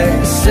how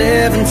fast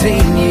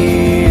 17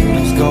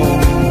 years go.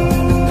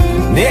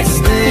 Next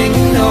thing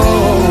you know,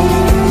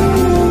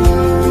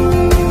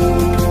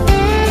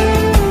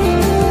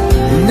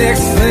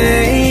 next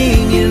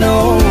thing you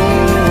know,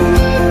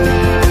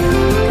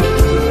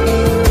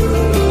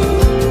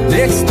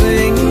 next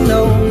thing you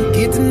know, you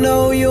get to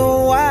know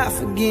your wife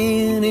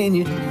again, and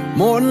you're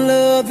more in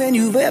love than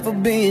you've ever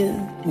been,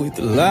 with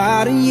a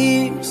lot of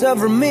years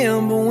of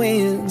remember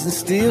wins and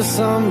still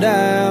some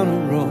down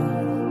the road.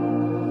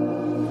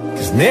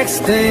 'Cause next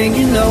thing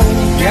you know,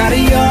 you got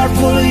a yard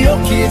full of your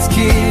kids'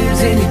 kids,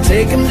 and you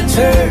take them to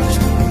church,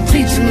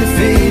 teach them to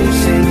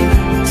fish, and you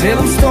tell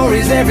them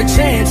stories every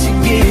chance you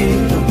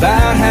get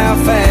about how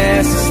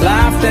fast this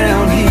life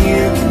down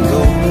here can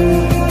go.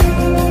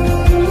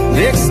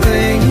 Next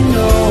thing you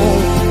know,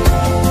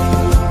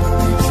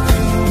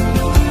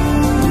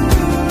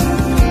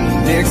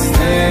 next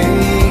thing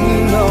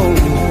you know,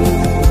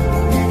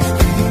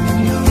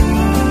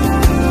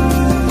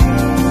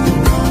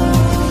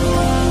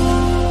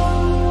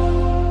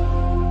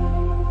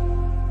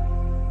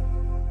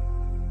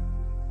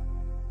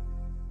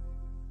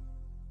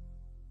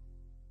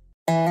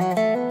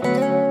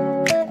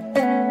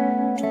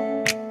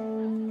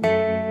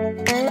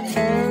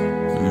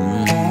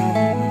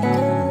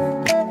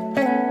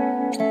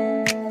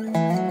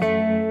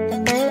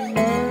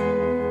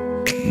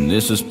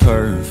 this is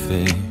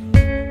perfect.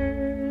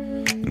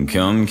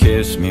 Come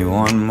kiss me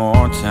one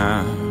more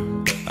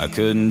time. I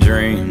couldn't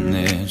dream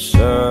this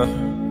up,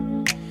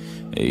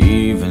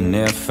 even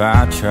if I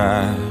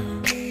tried.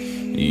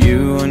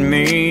 You and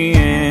me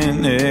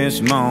in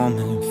this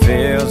moment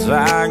feels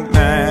like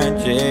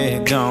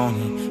magic, don't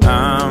it?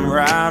 I'm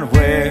right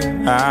where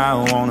I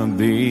wanna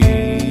be.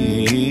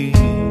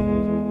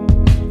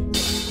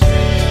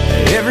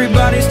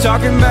 Everybody's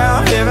talking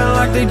about heaven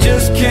like they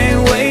just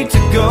can't wait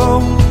to go,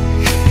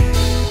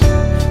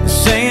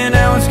 saying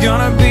how it's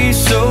gonna be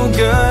so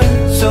good,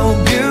 so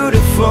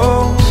beautiful.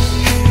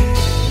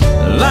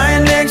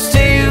 Lying next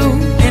to you,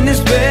 in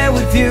this bed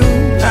with you,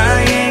 I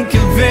ain't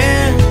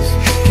convinced,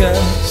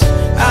 'cause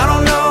I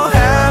don't know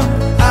how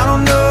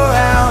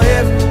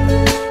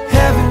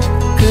heaven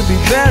could be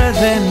better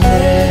than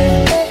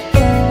this.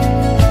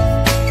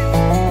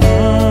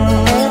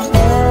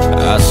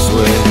 I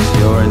swear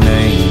you're an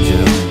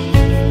angel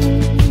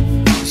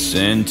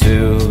sent to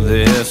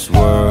this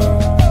world.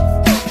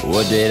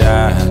 What did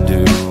I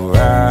do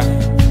right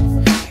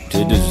to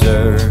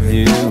deserve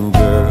you,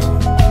 girl?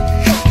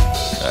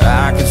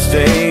 I could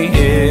stay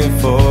here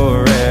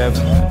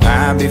forever.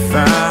 I'd be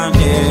fine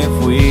if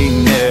we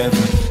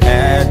never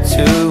had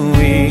to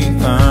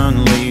even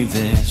leave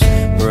this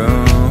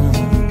room.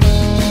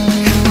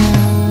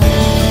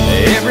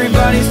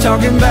 Everybody's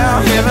talking about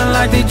heaven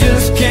like they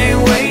just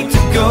can't wait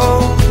to go,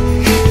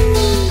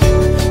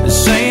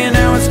 saying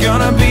how it's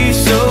gonna be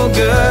so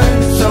good,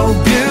 so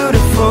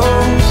beautiful.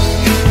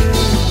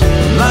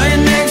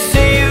 Lying next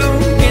to you,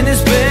 in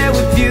this bed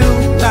with you,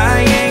 I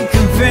ain't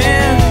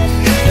convinced,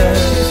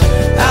 'cause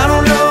I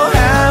don't know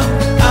how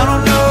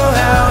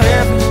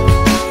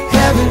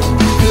heaven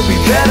could be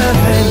better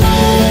than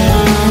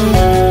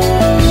this.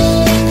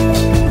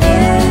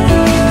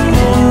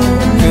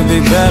 Could be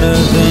better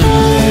than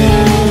this.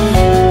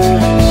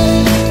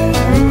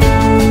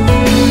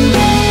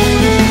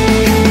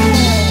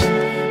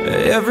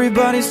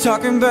 Everybody's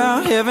talking about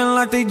heaven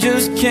like they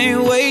just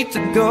can't wait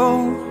to go,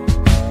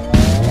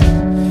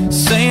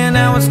 saying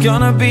how it's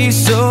gonna be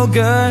so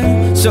good,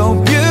 so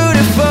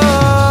beautiful.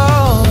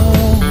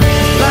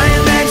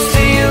 Lying next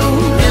to you,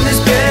 in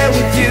this bed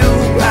with you,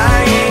 I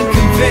ain't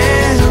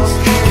convinced,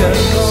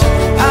 'cause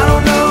I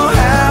don't know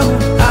how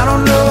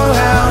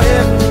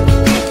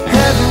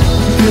heaven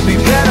could be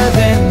better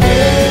than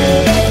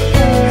this.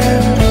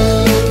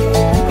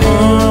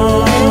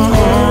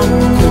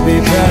 Could be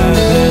better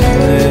than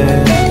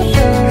this.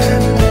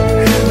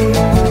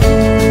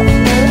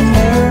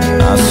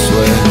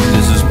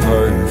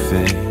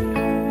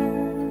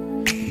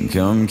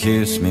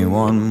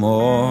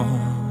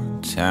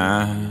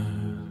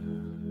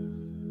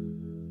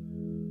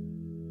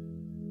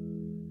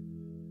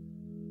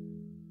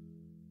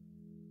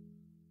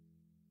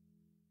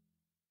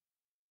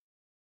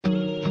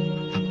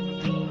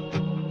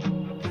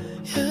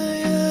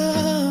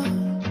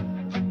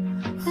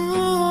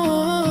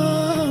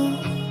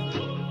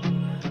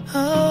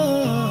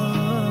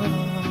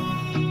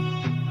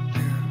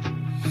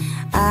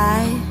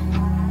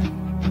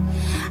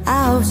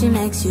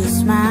 makes you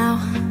smile,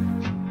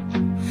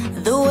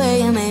 the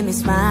way you made me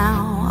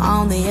smile.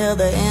 On the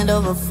other end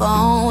of a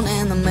phone,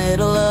 in the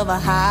middle of a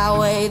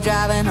highway,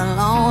 driving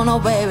alone. Oh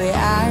baby,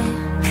 I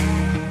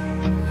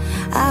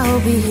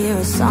hope you hear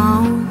a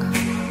song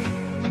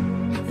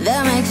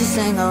that makes you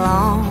sing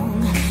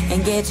along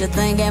and get you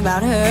thinking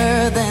about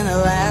her. Then the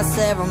last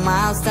several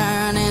miles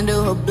turn into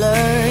a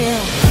blur,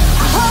 yeah.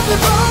 I hope you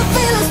both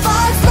feel the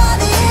sparks by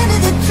the end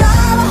of the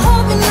drive. I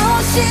hope you know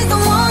she's the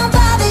one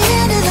by the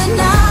end of the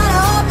night.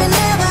 I hope you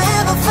never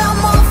ever felt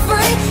more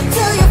free.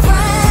 Tell your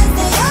friends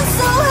that you're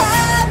so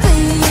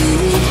happy.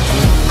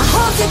 I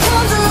hope she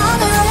comes along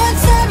and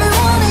wrecks every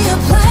one of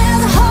your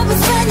plans. I hope you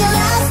spend your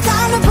last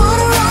time to put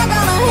a rock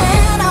on her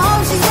hand. I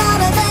hope she's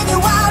louder than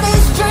your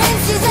wildest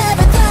dreams. She's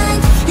everything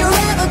you're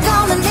ever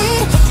gonna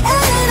need.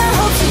 And I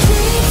hope she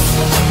cheats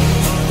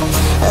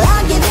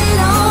like you did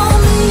on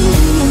me.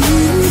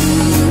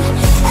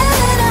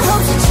 And I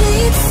hope she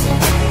cheats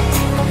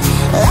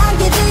like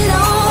you did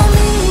on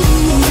me.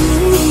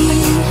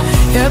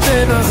 Yeah,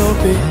 babe, I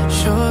hope he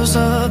shows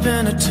up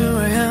in a 2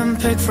 a.m.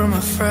 pic from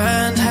a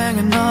friend,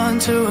 hanging on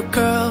to a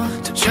girl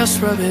to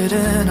just rub it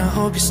in. I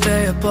hope you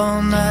stay up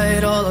all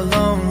night, all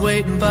alone,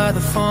 waiting by the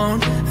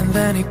phone. And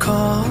then he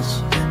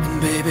calls,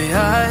 and baby,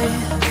 I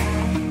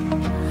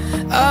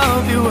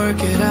hope you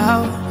work it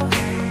out.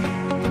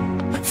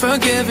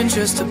 Forgiven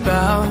just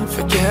about,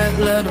 forget,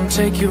 let him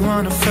take you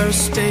on a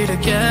first date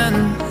again.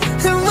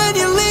 And when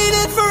you lean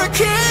in for a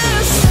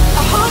kiss,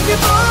 I hope you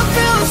both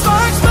feel the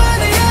sparks by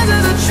the end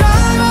of the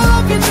drive. I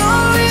hope you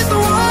know he's the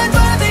one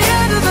by the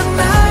end of the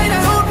night.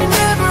 I hope you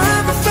never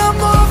ever felt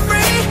more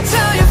free.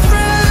 Tell your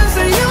friends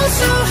that you're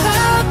so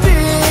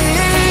happy.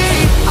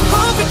 I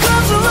hope he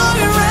comes along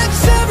and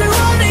wrecks every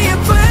one of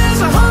your plans.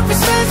 I hope he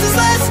spends his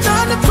last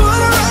time to put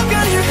a rock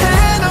on your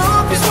hand. I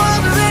hope he's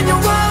wilder than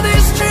your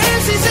wildest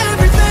dreams. He's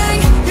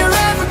everything you're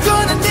ever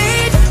gonna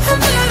need. And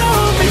then I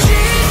hope he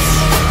cheats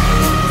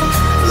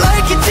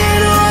like you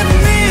did on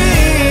me.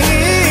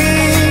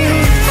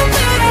 And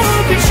then I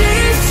hope he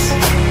cheats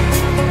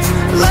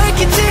like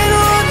you did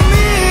on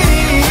me.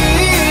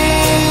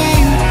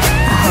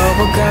 I hope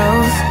a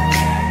ghost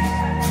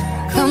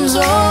comes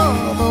all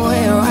the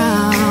way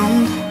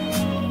around.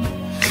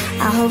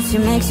 I hope she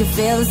makes you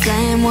feel the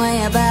same way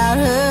about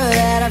her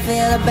that I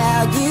feel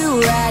about you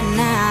right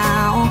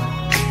now.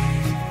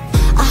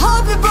 I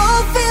hope you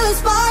both feel the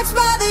sparks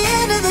by the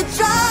end of the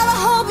drive. I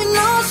hope you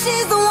know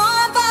she's the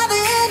one by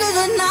the end of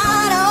the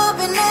night. I hope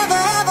you never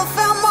ever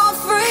felt more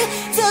free.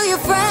 Tell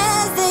your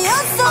friends that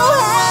you're so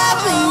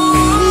happy.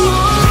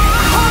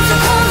 I hope she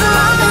comes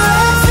along and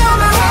wrecks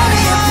every one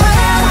of your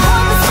plans. I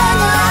hope you spend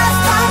your last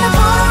time to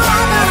put a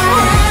rock on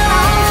her hand. I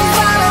hope she's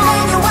wilder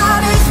than your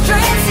wildest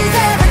dreams. She's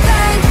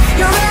everything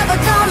you're ever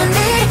gonna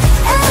need.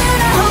 And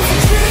I hope she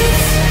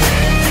treats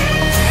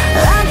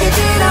like you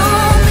did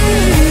on me.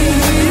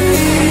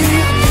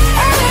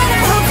 And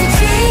I hope she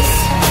treats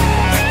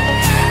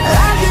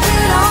like you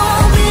did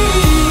on me.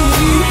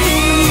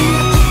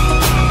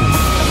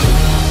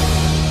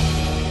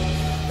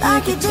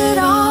 Like you did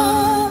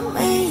on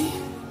me.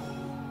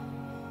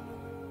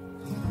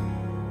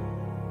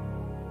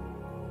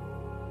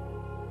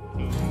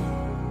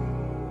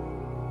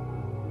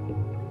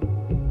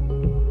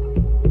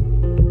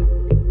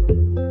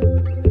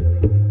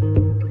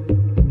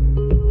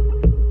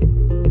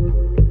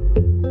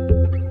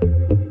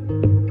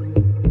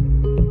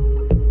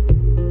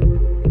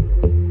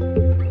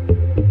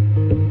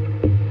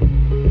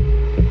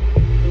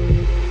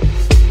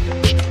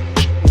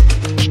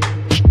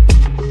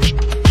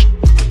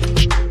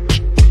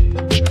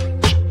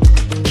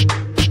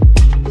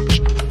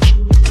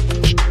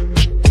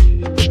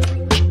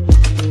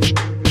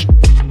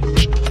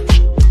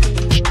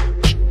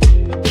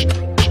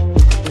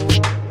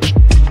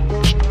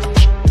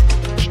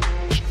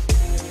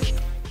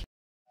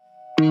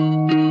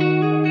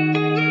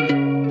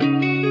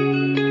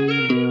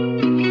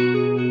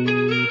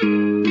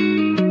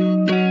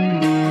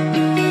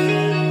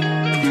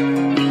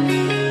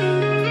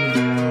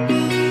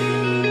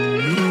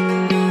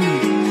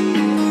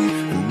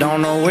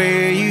 Don't know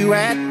where you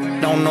at,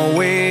 don't know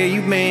where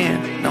you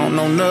been. Don't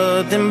know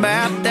nothing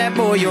about that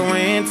boy you're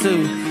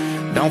into.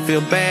 Don't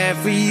feel bad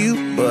for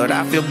you, but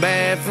I feel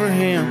bad for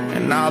him.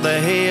 And all the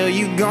hell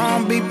you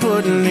gon' be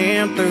putting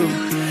him through.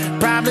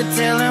 Probably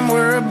tell him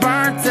we're a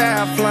burnt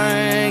out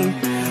flame.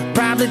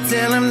 Probably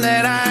tell him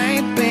that I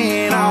ain't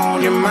been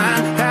on your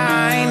mind.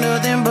 I ain't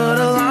nothing but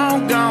a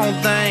long gone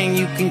thing.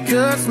 You can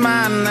cuss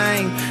my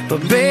name,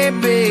 but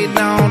baby,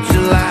 don't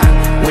you lie.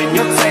 When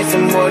you're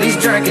tasting what he's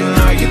drinking,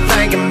 are you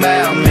thinking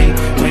about me?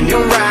 When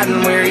you're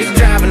riding where he's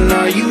driving,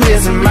 are you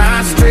missing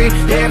my street?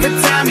 Every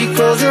time you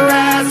close your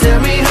eyes, tell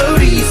me, who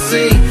do you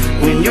see?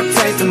 When you're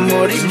tasting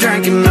what he's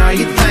drinking, are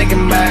you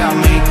thinking about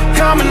me?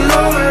 Coming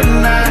over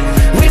tonight,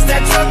 wish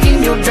that truck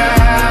in your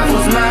drive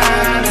was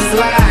mine, just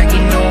like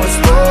you know it's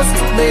supposed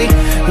to be.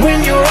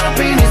 When you're up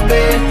in his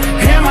bed,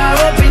 am I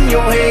up in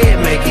your head,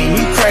 making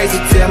you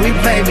crazy? Tell me,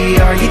 baby,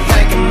 are you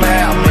thinking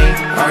about me?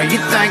 Are you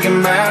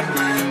thinking about?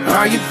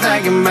 Are you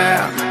thinking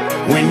about?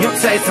 When you're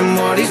tasting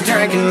what he's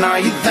drinking, are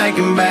you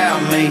thinking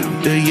about me?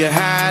 Do you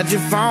hide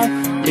your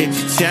phone? Did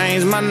you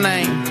change my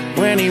name?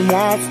 When he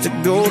wants to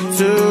go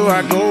to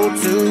our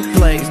go-to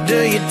place,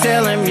 do you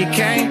tell him you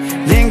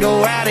can't, then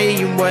go out of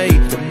your way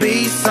to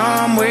be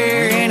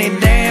somewhere, any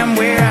damn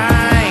where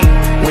I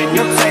ain't? When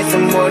you're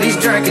tasting what he's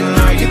drinking,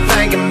 are you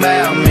thinking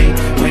about me?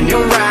 When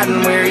you're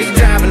riding where he's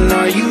driving,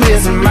 are you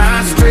missing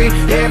my street?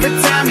 Every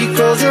time you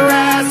close your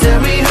eyes,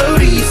 tell me, who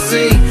do you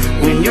see?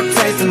 When you're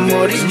tasting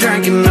what he's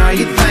drinking, are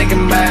you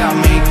thinking about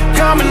me?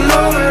 Coming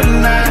over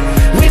tonight,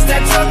 wish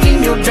that truck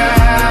in your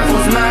drive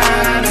was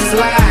mine, just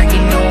like you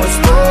know it's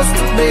supposed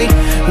to be.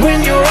 When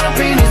you're up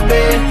in his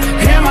bed,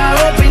 am I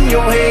up in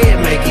your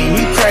head, making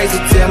you crazy?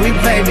 Tell me,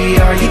 baby,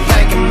 are you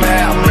thinking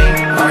about me?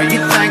 Are you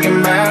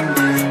thinking about,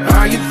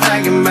 are you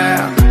thinking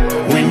about?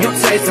 When you're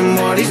tasting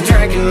what he's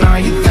drinking, are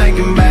you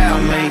thinking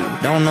about me?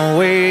 Don't know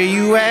where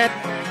you at,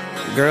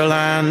 girl,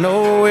 I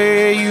know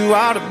where you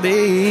ought to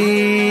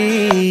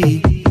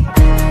be.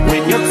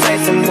 When you're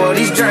tasting what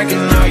he's drinking,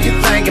 are you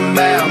thinking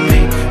about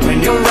me?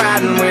 When you're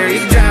riding where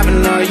he's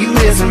driving, are you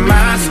missing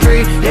my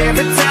street?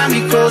 Every time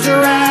you close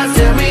your eyes,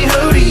 tell me,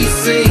 who do you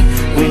see?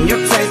 When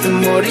you're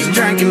tasting what he's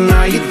drinking,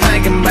 are you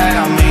thinking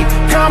about me?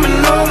 Coming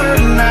over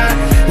tonight,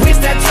 wish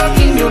that truck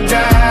in your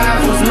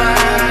drive was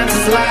mine,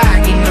 just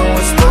like you know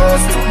it's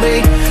supposed to be.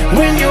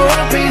 When you're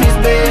up in his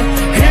bed,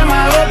 am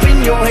I up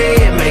in your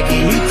head,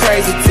 making you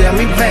crazy? Tell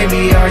me,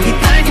 baby, are you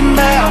thinking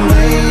about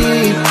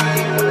me?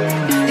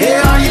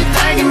 Yeah, are you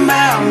thinking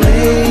about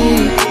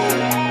me?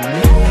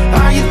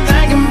 Are you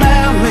thinking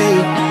about me?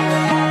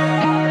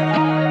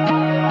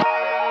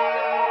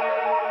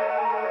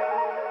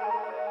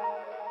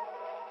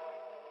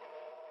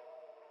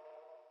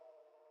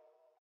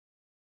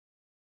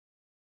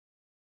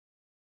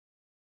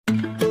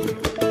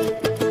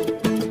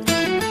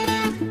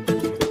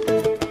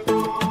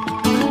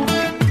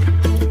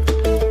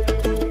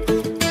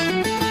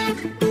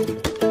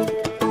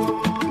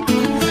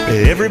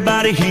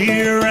 Everybody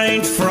here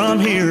ain't from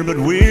here, but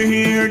we're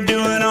here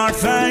doing our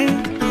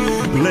thing.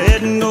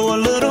 Letting go a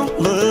little,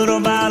 little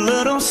by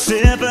little,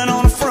 sipping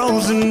on a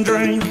frozen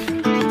drink.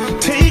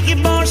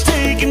 Tiki bars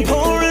taking,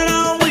 pouring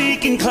all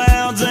weekend,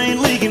 clouds ain't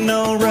leaking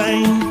no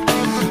rain.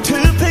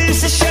 Two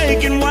pieces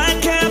shaking,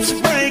 white caps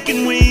are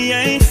breaking, we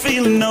ain't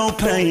feeling no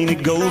pain.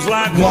 It goes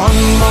like one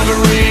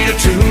margarita,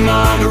 two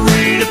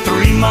margarita,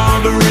 three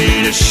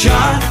margarita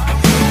shot.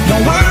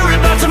 Don't worry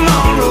about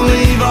tomorrow,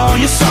 leave all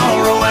your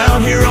sorrow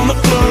out here on the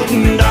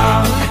floating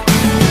dock.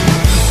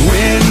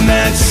 When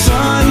that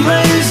sun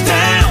lays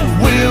down,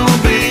 we'll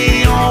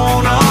be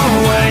on our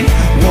way.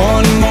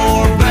 One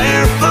more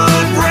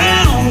barefoot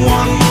round,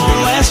 one more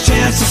last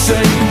chance to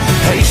say,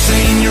 hey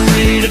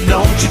senorita,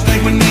 don't you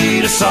think we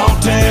need a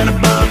salt and a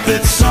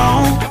Upbeat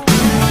song?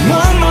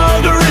 One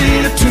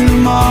margarita, two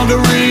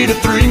margarita,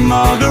 three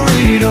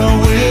margarita,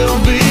 we'll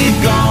be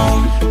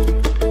gone.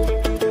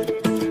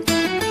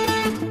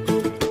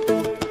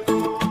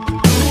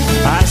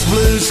 Ice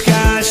blue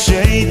sky,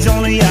 shades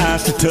on the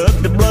ice to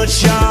tuck the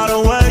bloodshot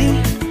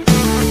away.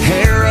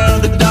 Hair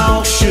of the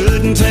dog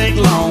shouldn't take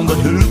long, but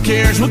who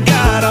cares, we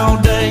got all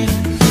day.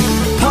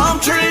 Palm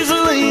trees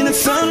are leaning,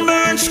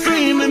 sunburned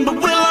screaming, but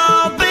we'll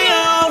all be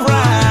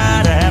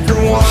alright. After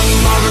one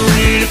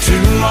margarita,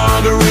 two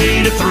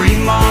margarita, three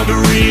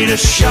margarita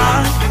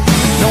shot.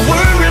 Don't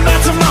worry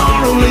about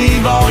tomorrow,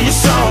 leave all your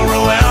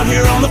sorrow out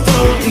here on the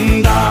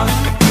floating dock.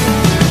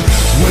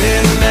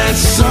 When that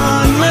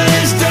sun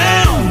lays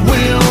down,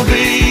 we'll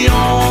be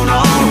on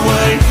our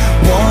way.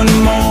 One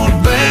more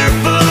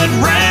barefoot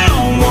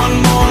round, one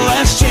more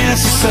last chance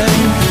to say,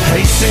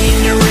 hey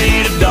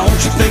senorita, don't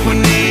you think we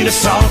need a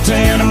salt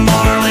and a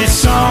Marley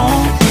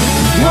song?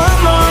 One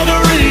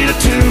margarita,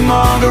 two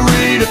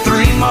margarita,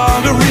 three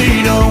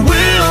margarita,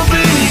 we'll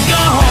be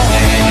gone.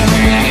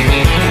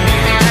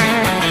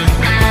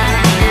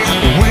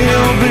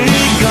 We'll be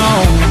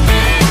gone.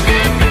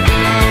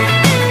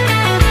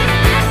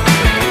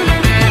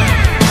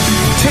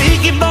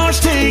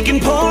 Taking,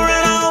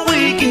 pouring all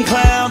weekend,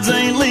 clouds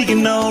ain't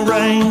leaking no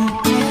rain.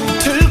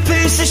 Two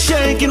pieces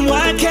shaking,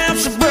 white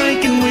caps are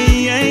breaking,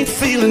 we ain't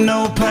feeling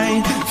no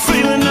pain,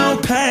 feeling no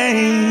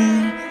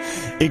pain.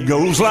 It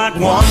goes like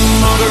one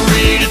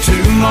margarita,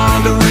 two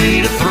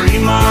margarita, three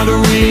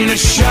margarita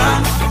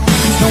shot.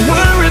 Don't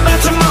worry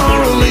about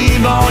tomorrow,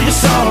 leave all your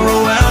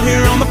sorrow out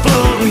here on the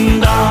floating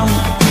dock.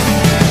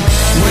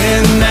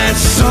 When that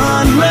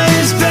sun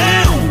lays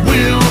down,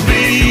 we'll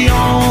be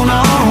on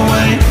our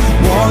way.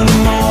 One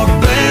more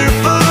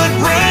barefoot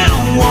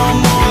round, one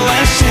more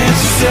last chance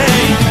to say,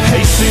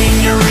 hey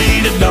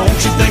senorita, don't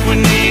you think we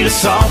need a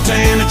salt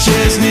and a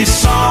Chesney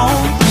song?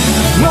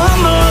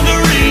 One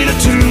margarita,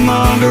 two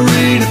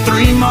margarita,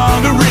 three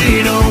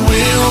margarita,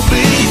 we'll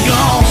be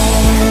gone.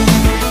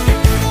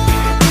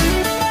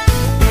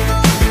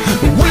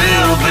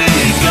 We'll be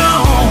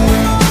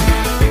gone.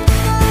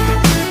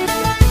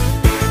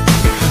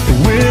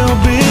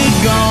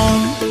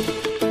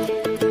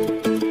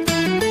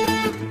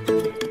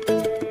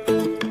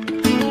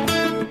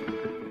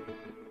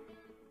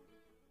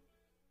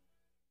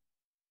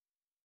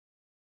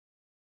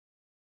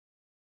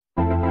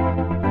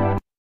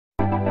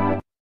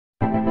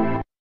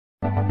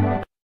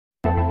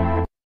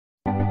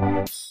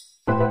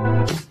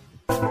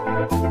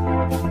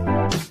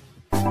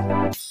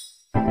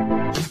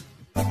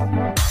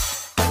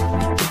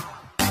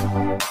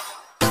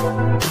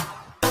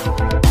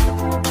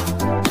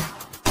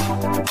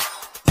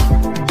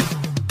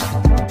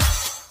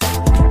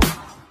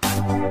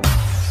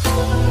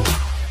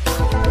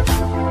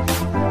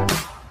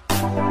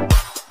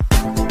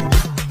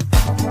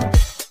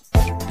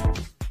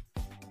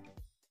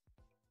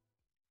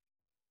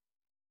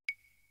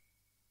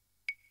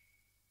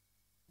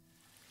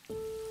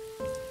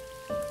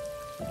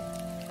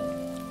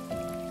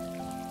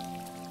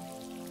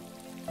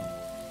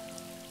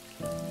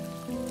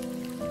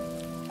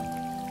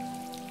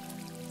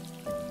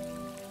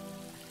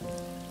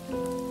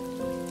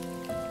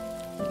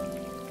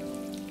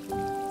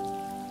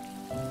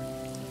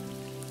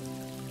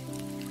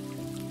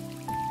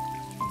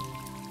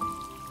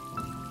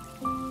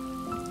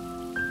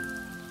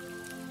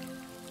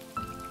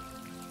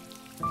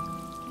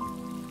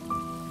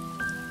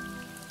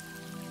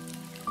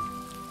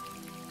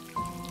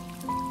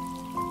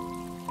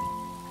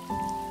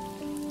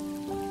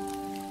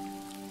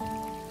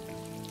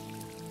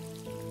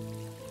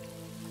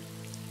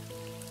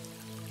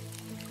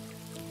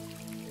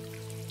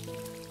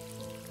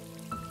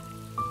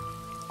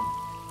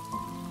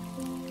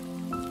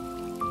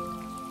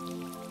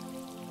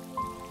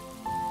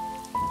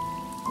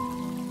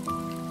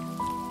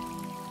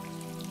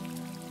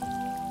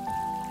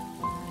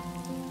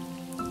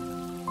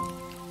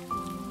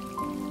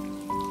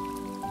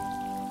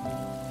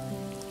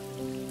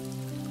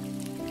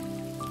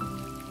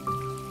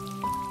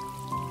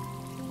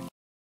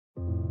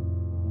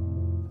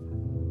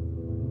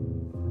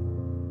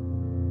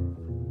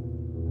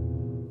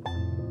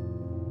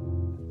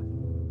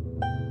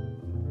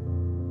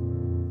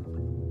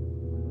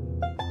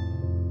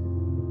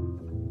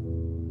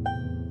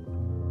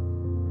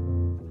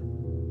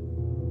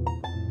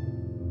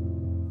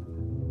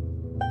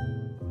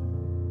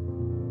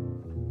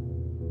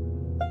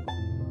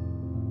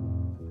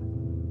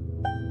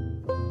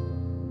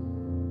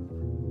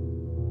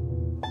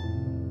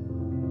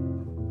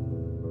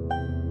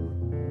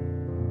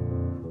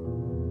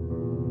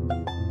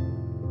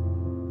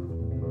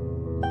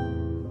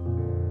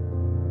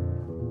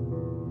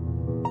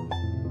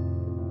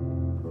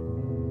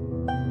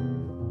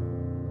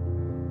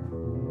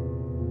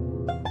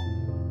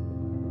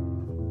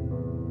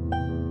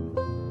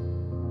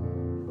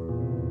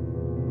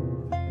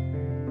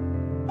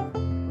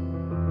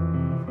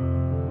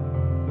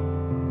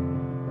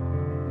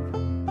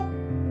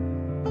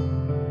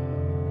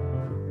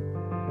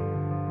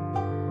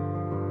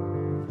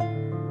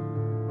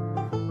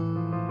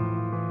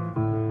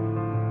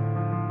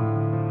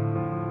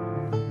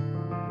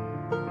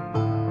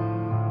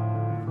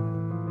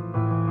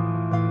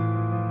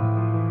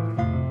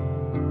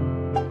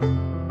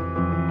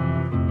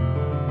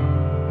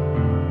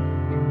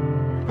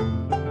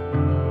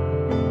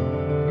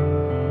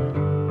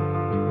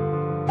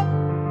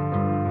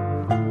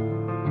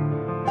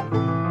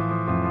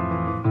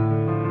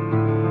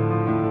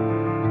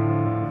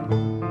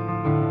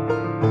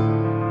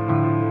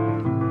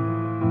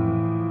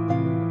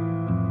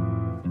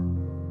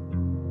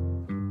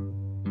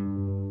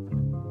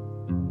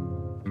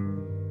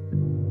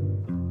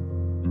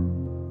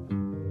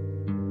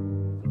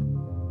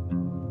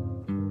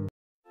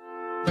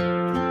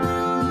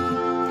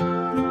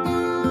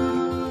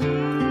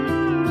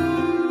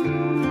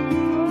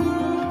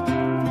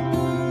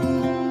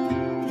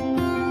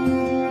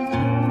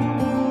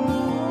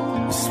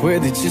 Swear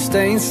that you're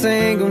staying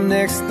single.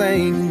 Next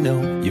thing you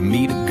know, you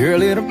meet a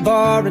girl at a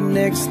bar, and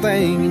next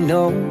thing you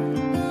know,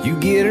 you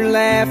get her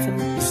laughing.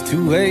 It's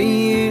 2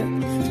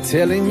 a.m. You're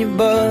telling your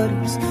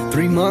buddies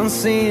 3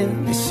 months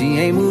in that she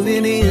ain't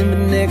moving in. But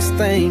next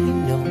thing you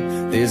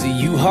know, there's a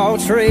U-Haul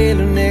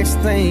trailer. Next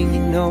thing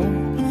you know,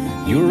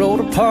 your old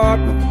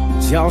apartment,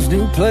 it's y'all's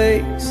new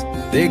place.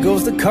 There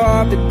goes the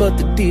carpet, but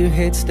the deer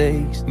head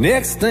stays.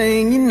 Next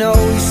thing you know,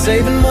 you're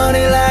saving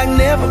money like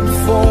never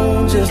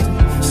before, just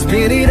to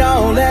spend it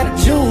all at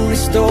a jewelry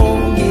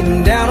store.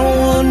 Getting down on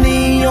one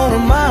knee on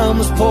her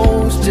mama's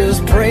porch,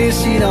 just pray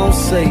she don't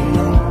say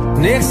no.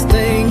 Next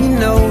thing you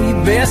know,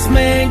 your best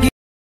man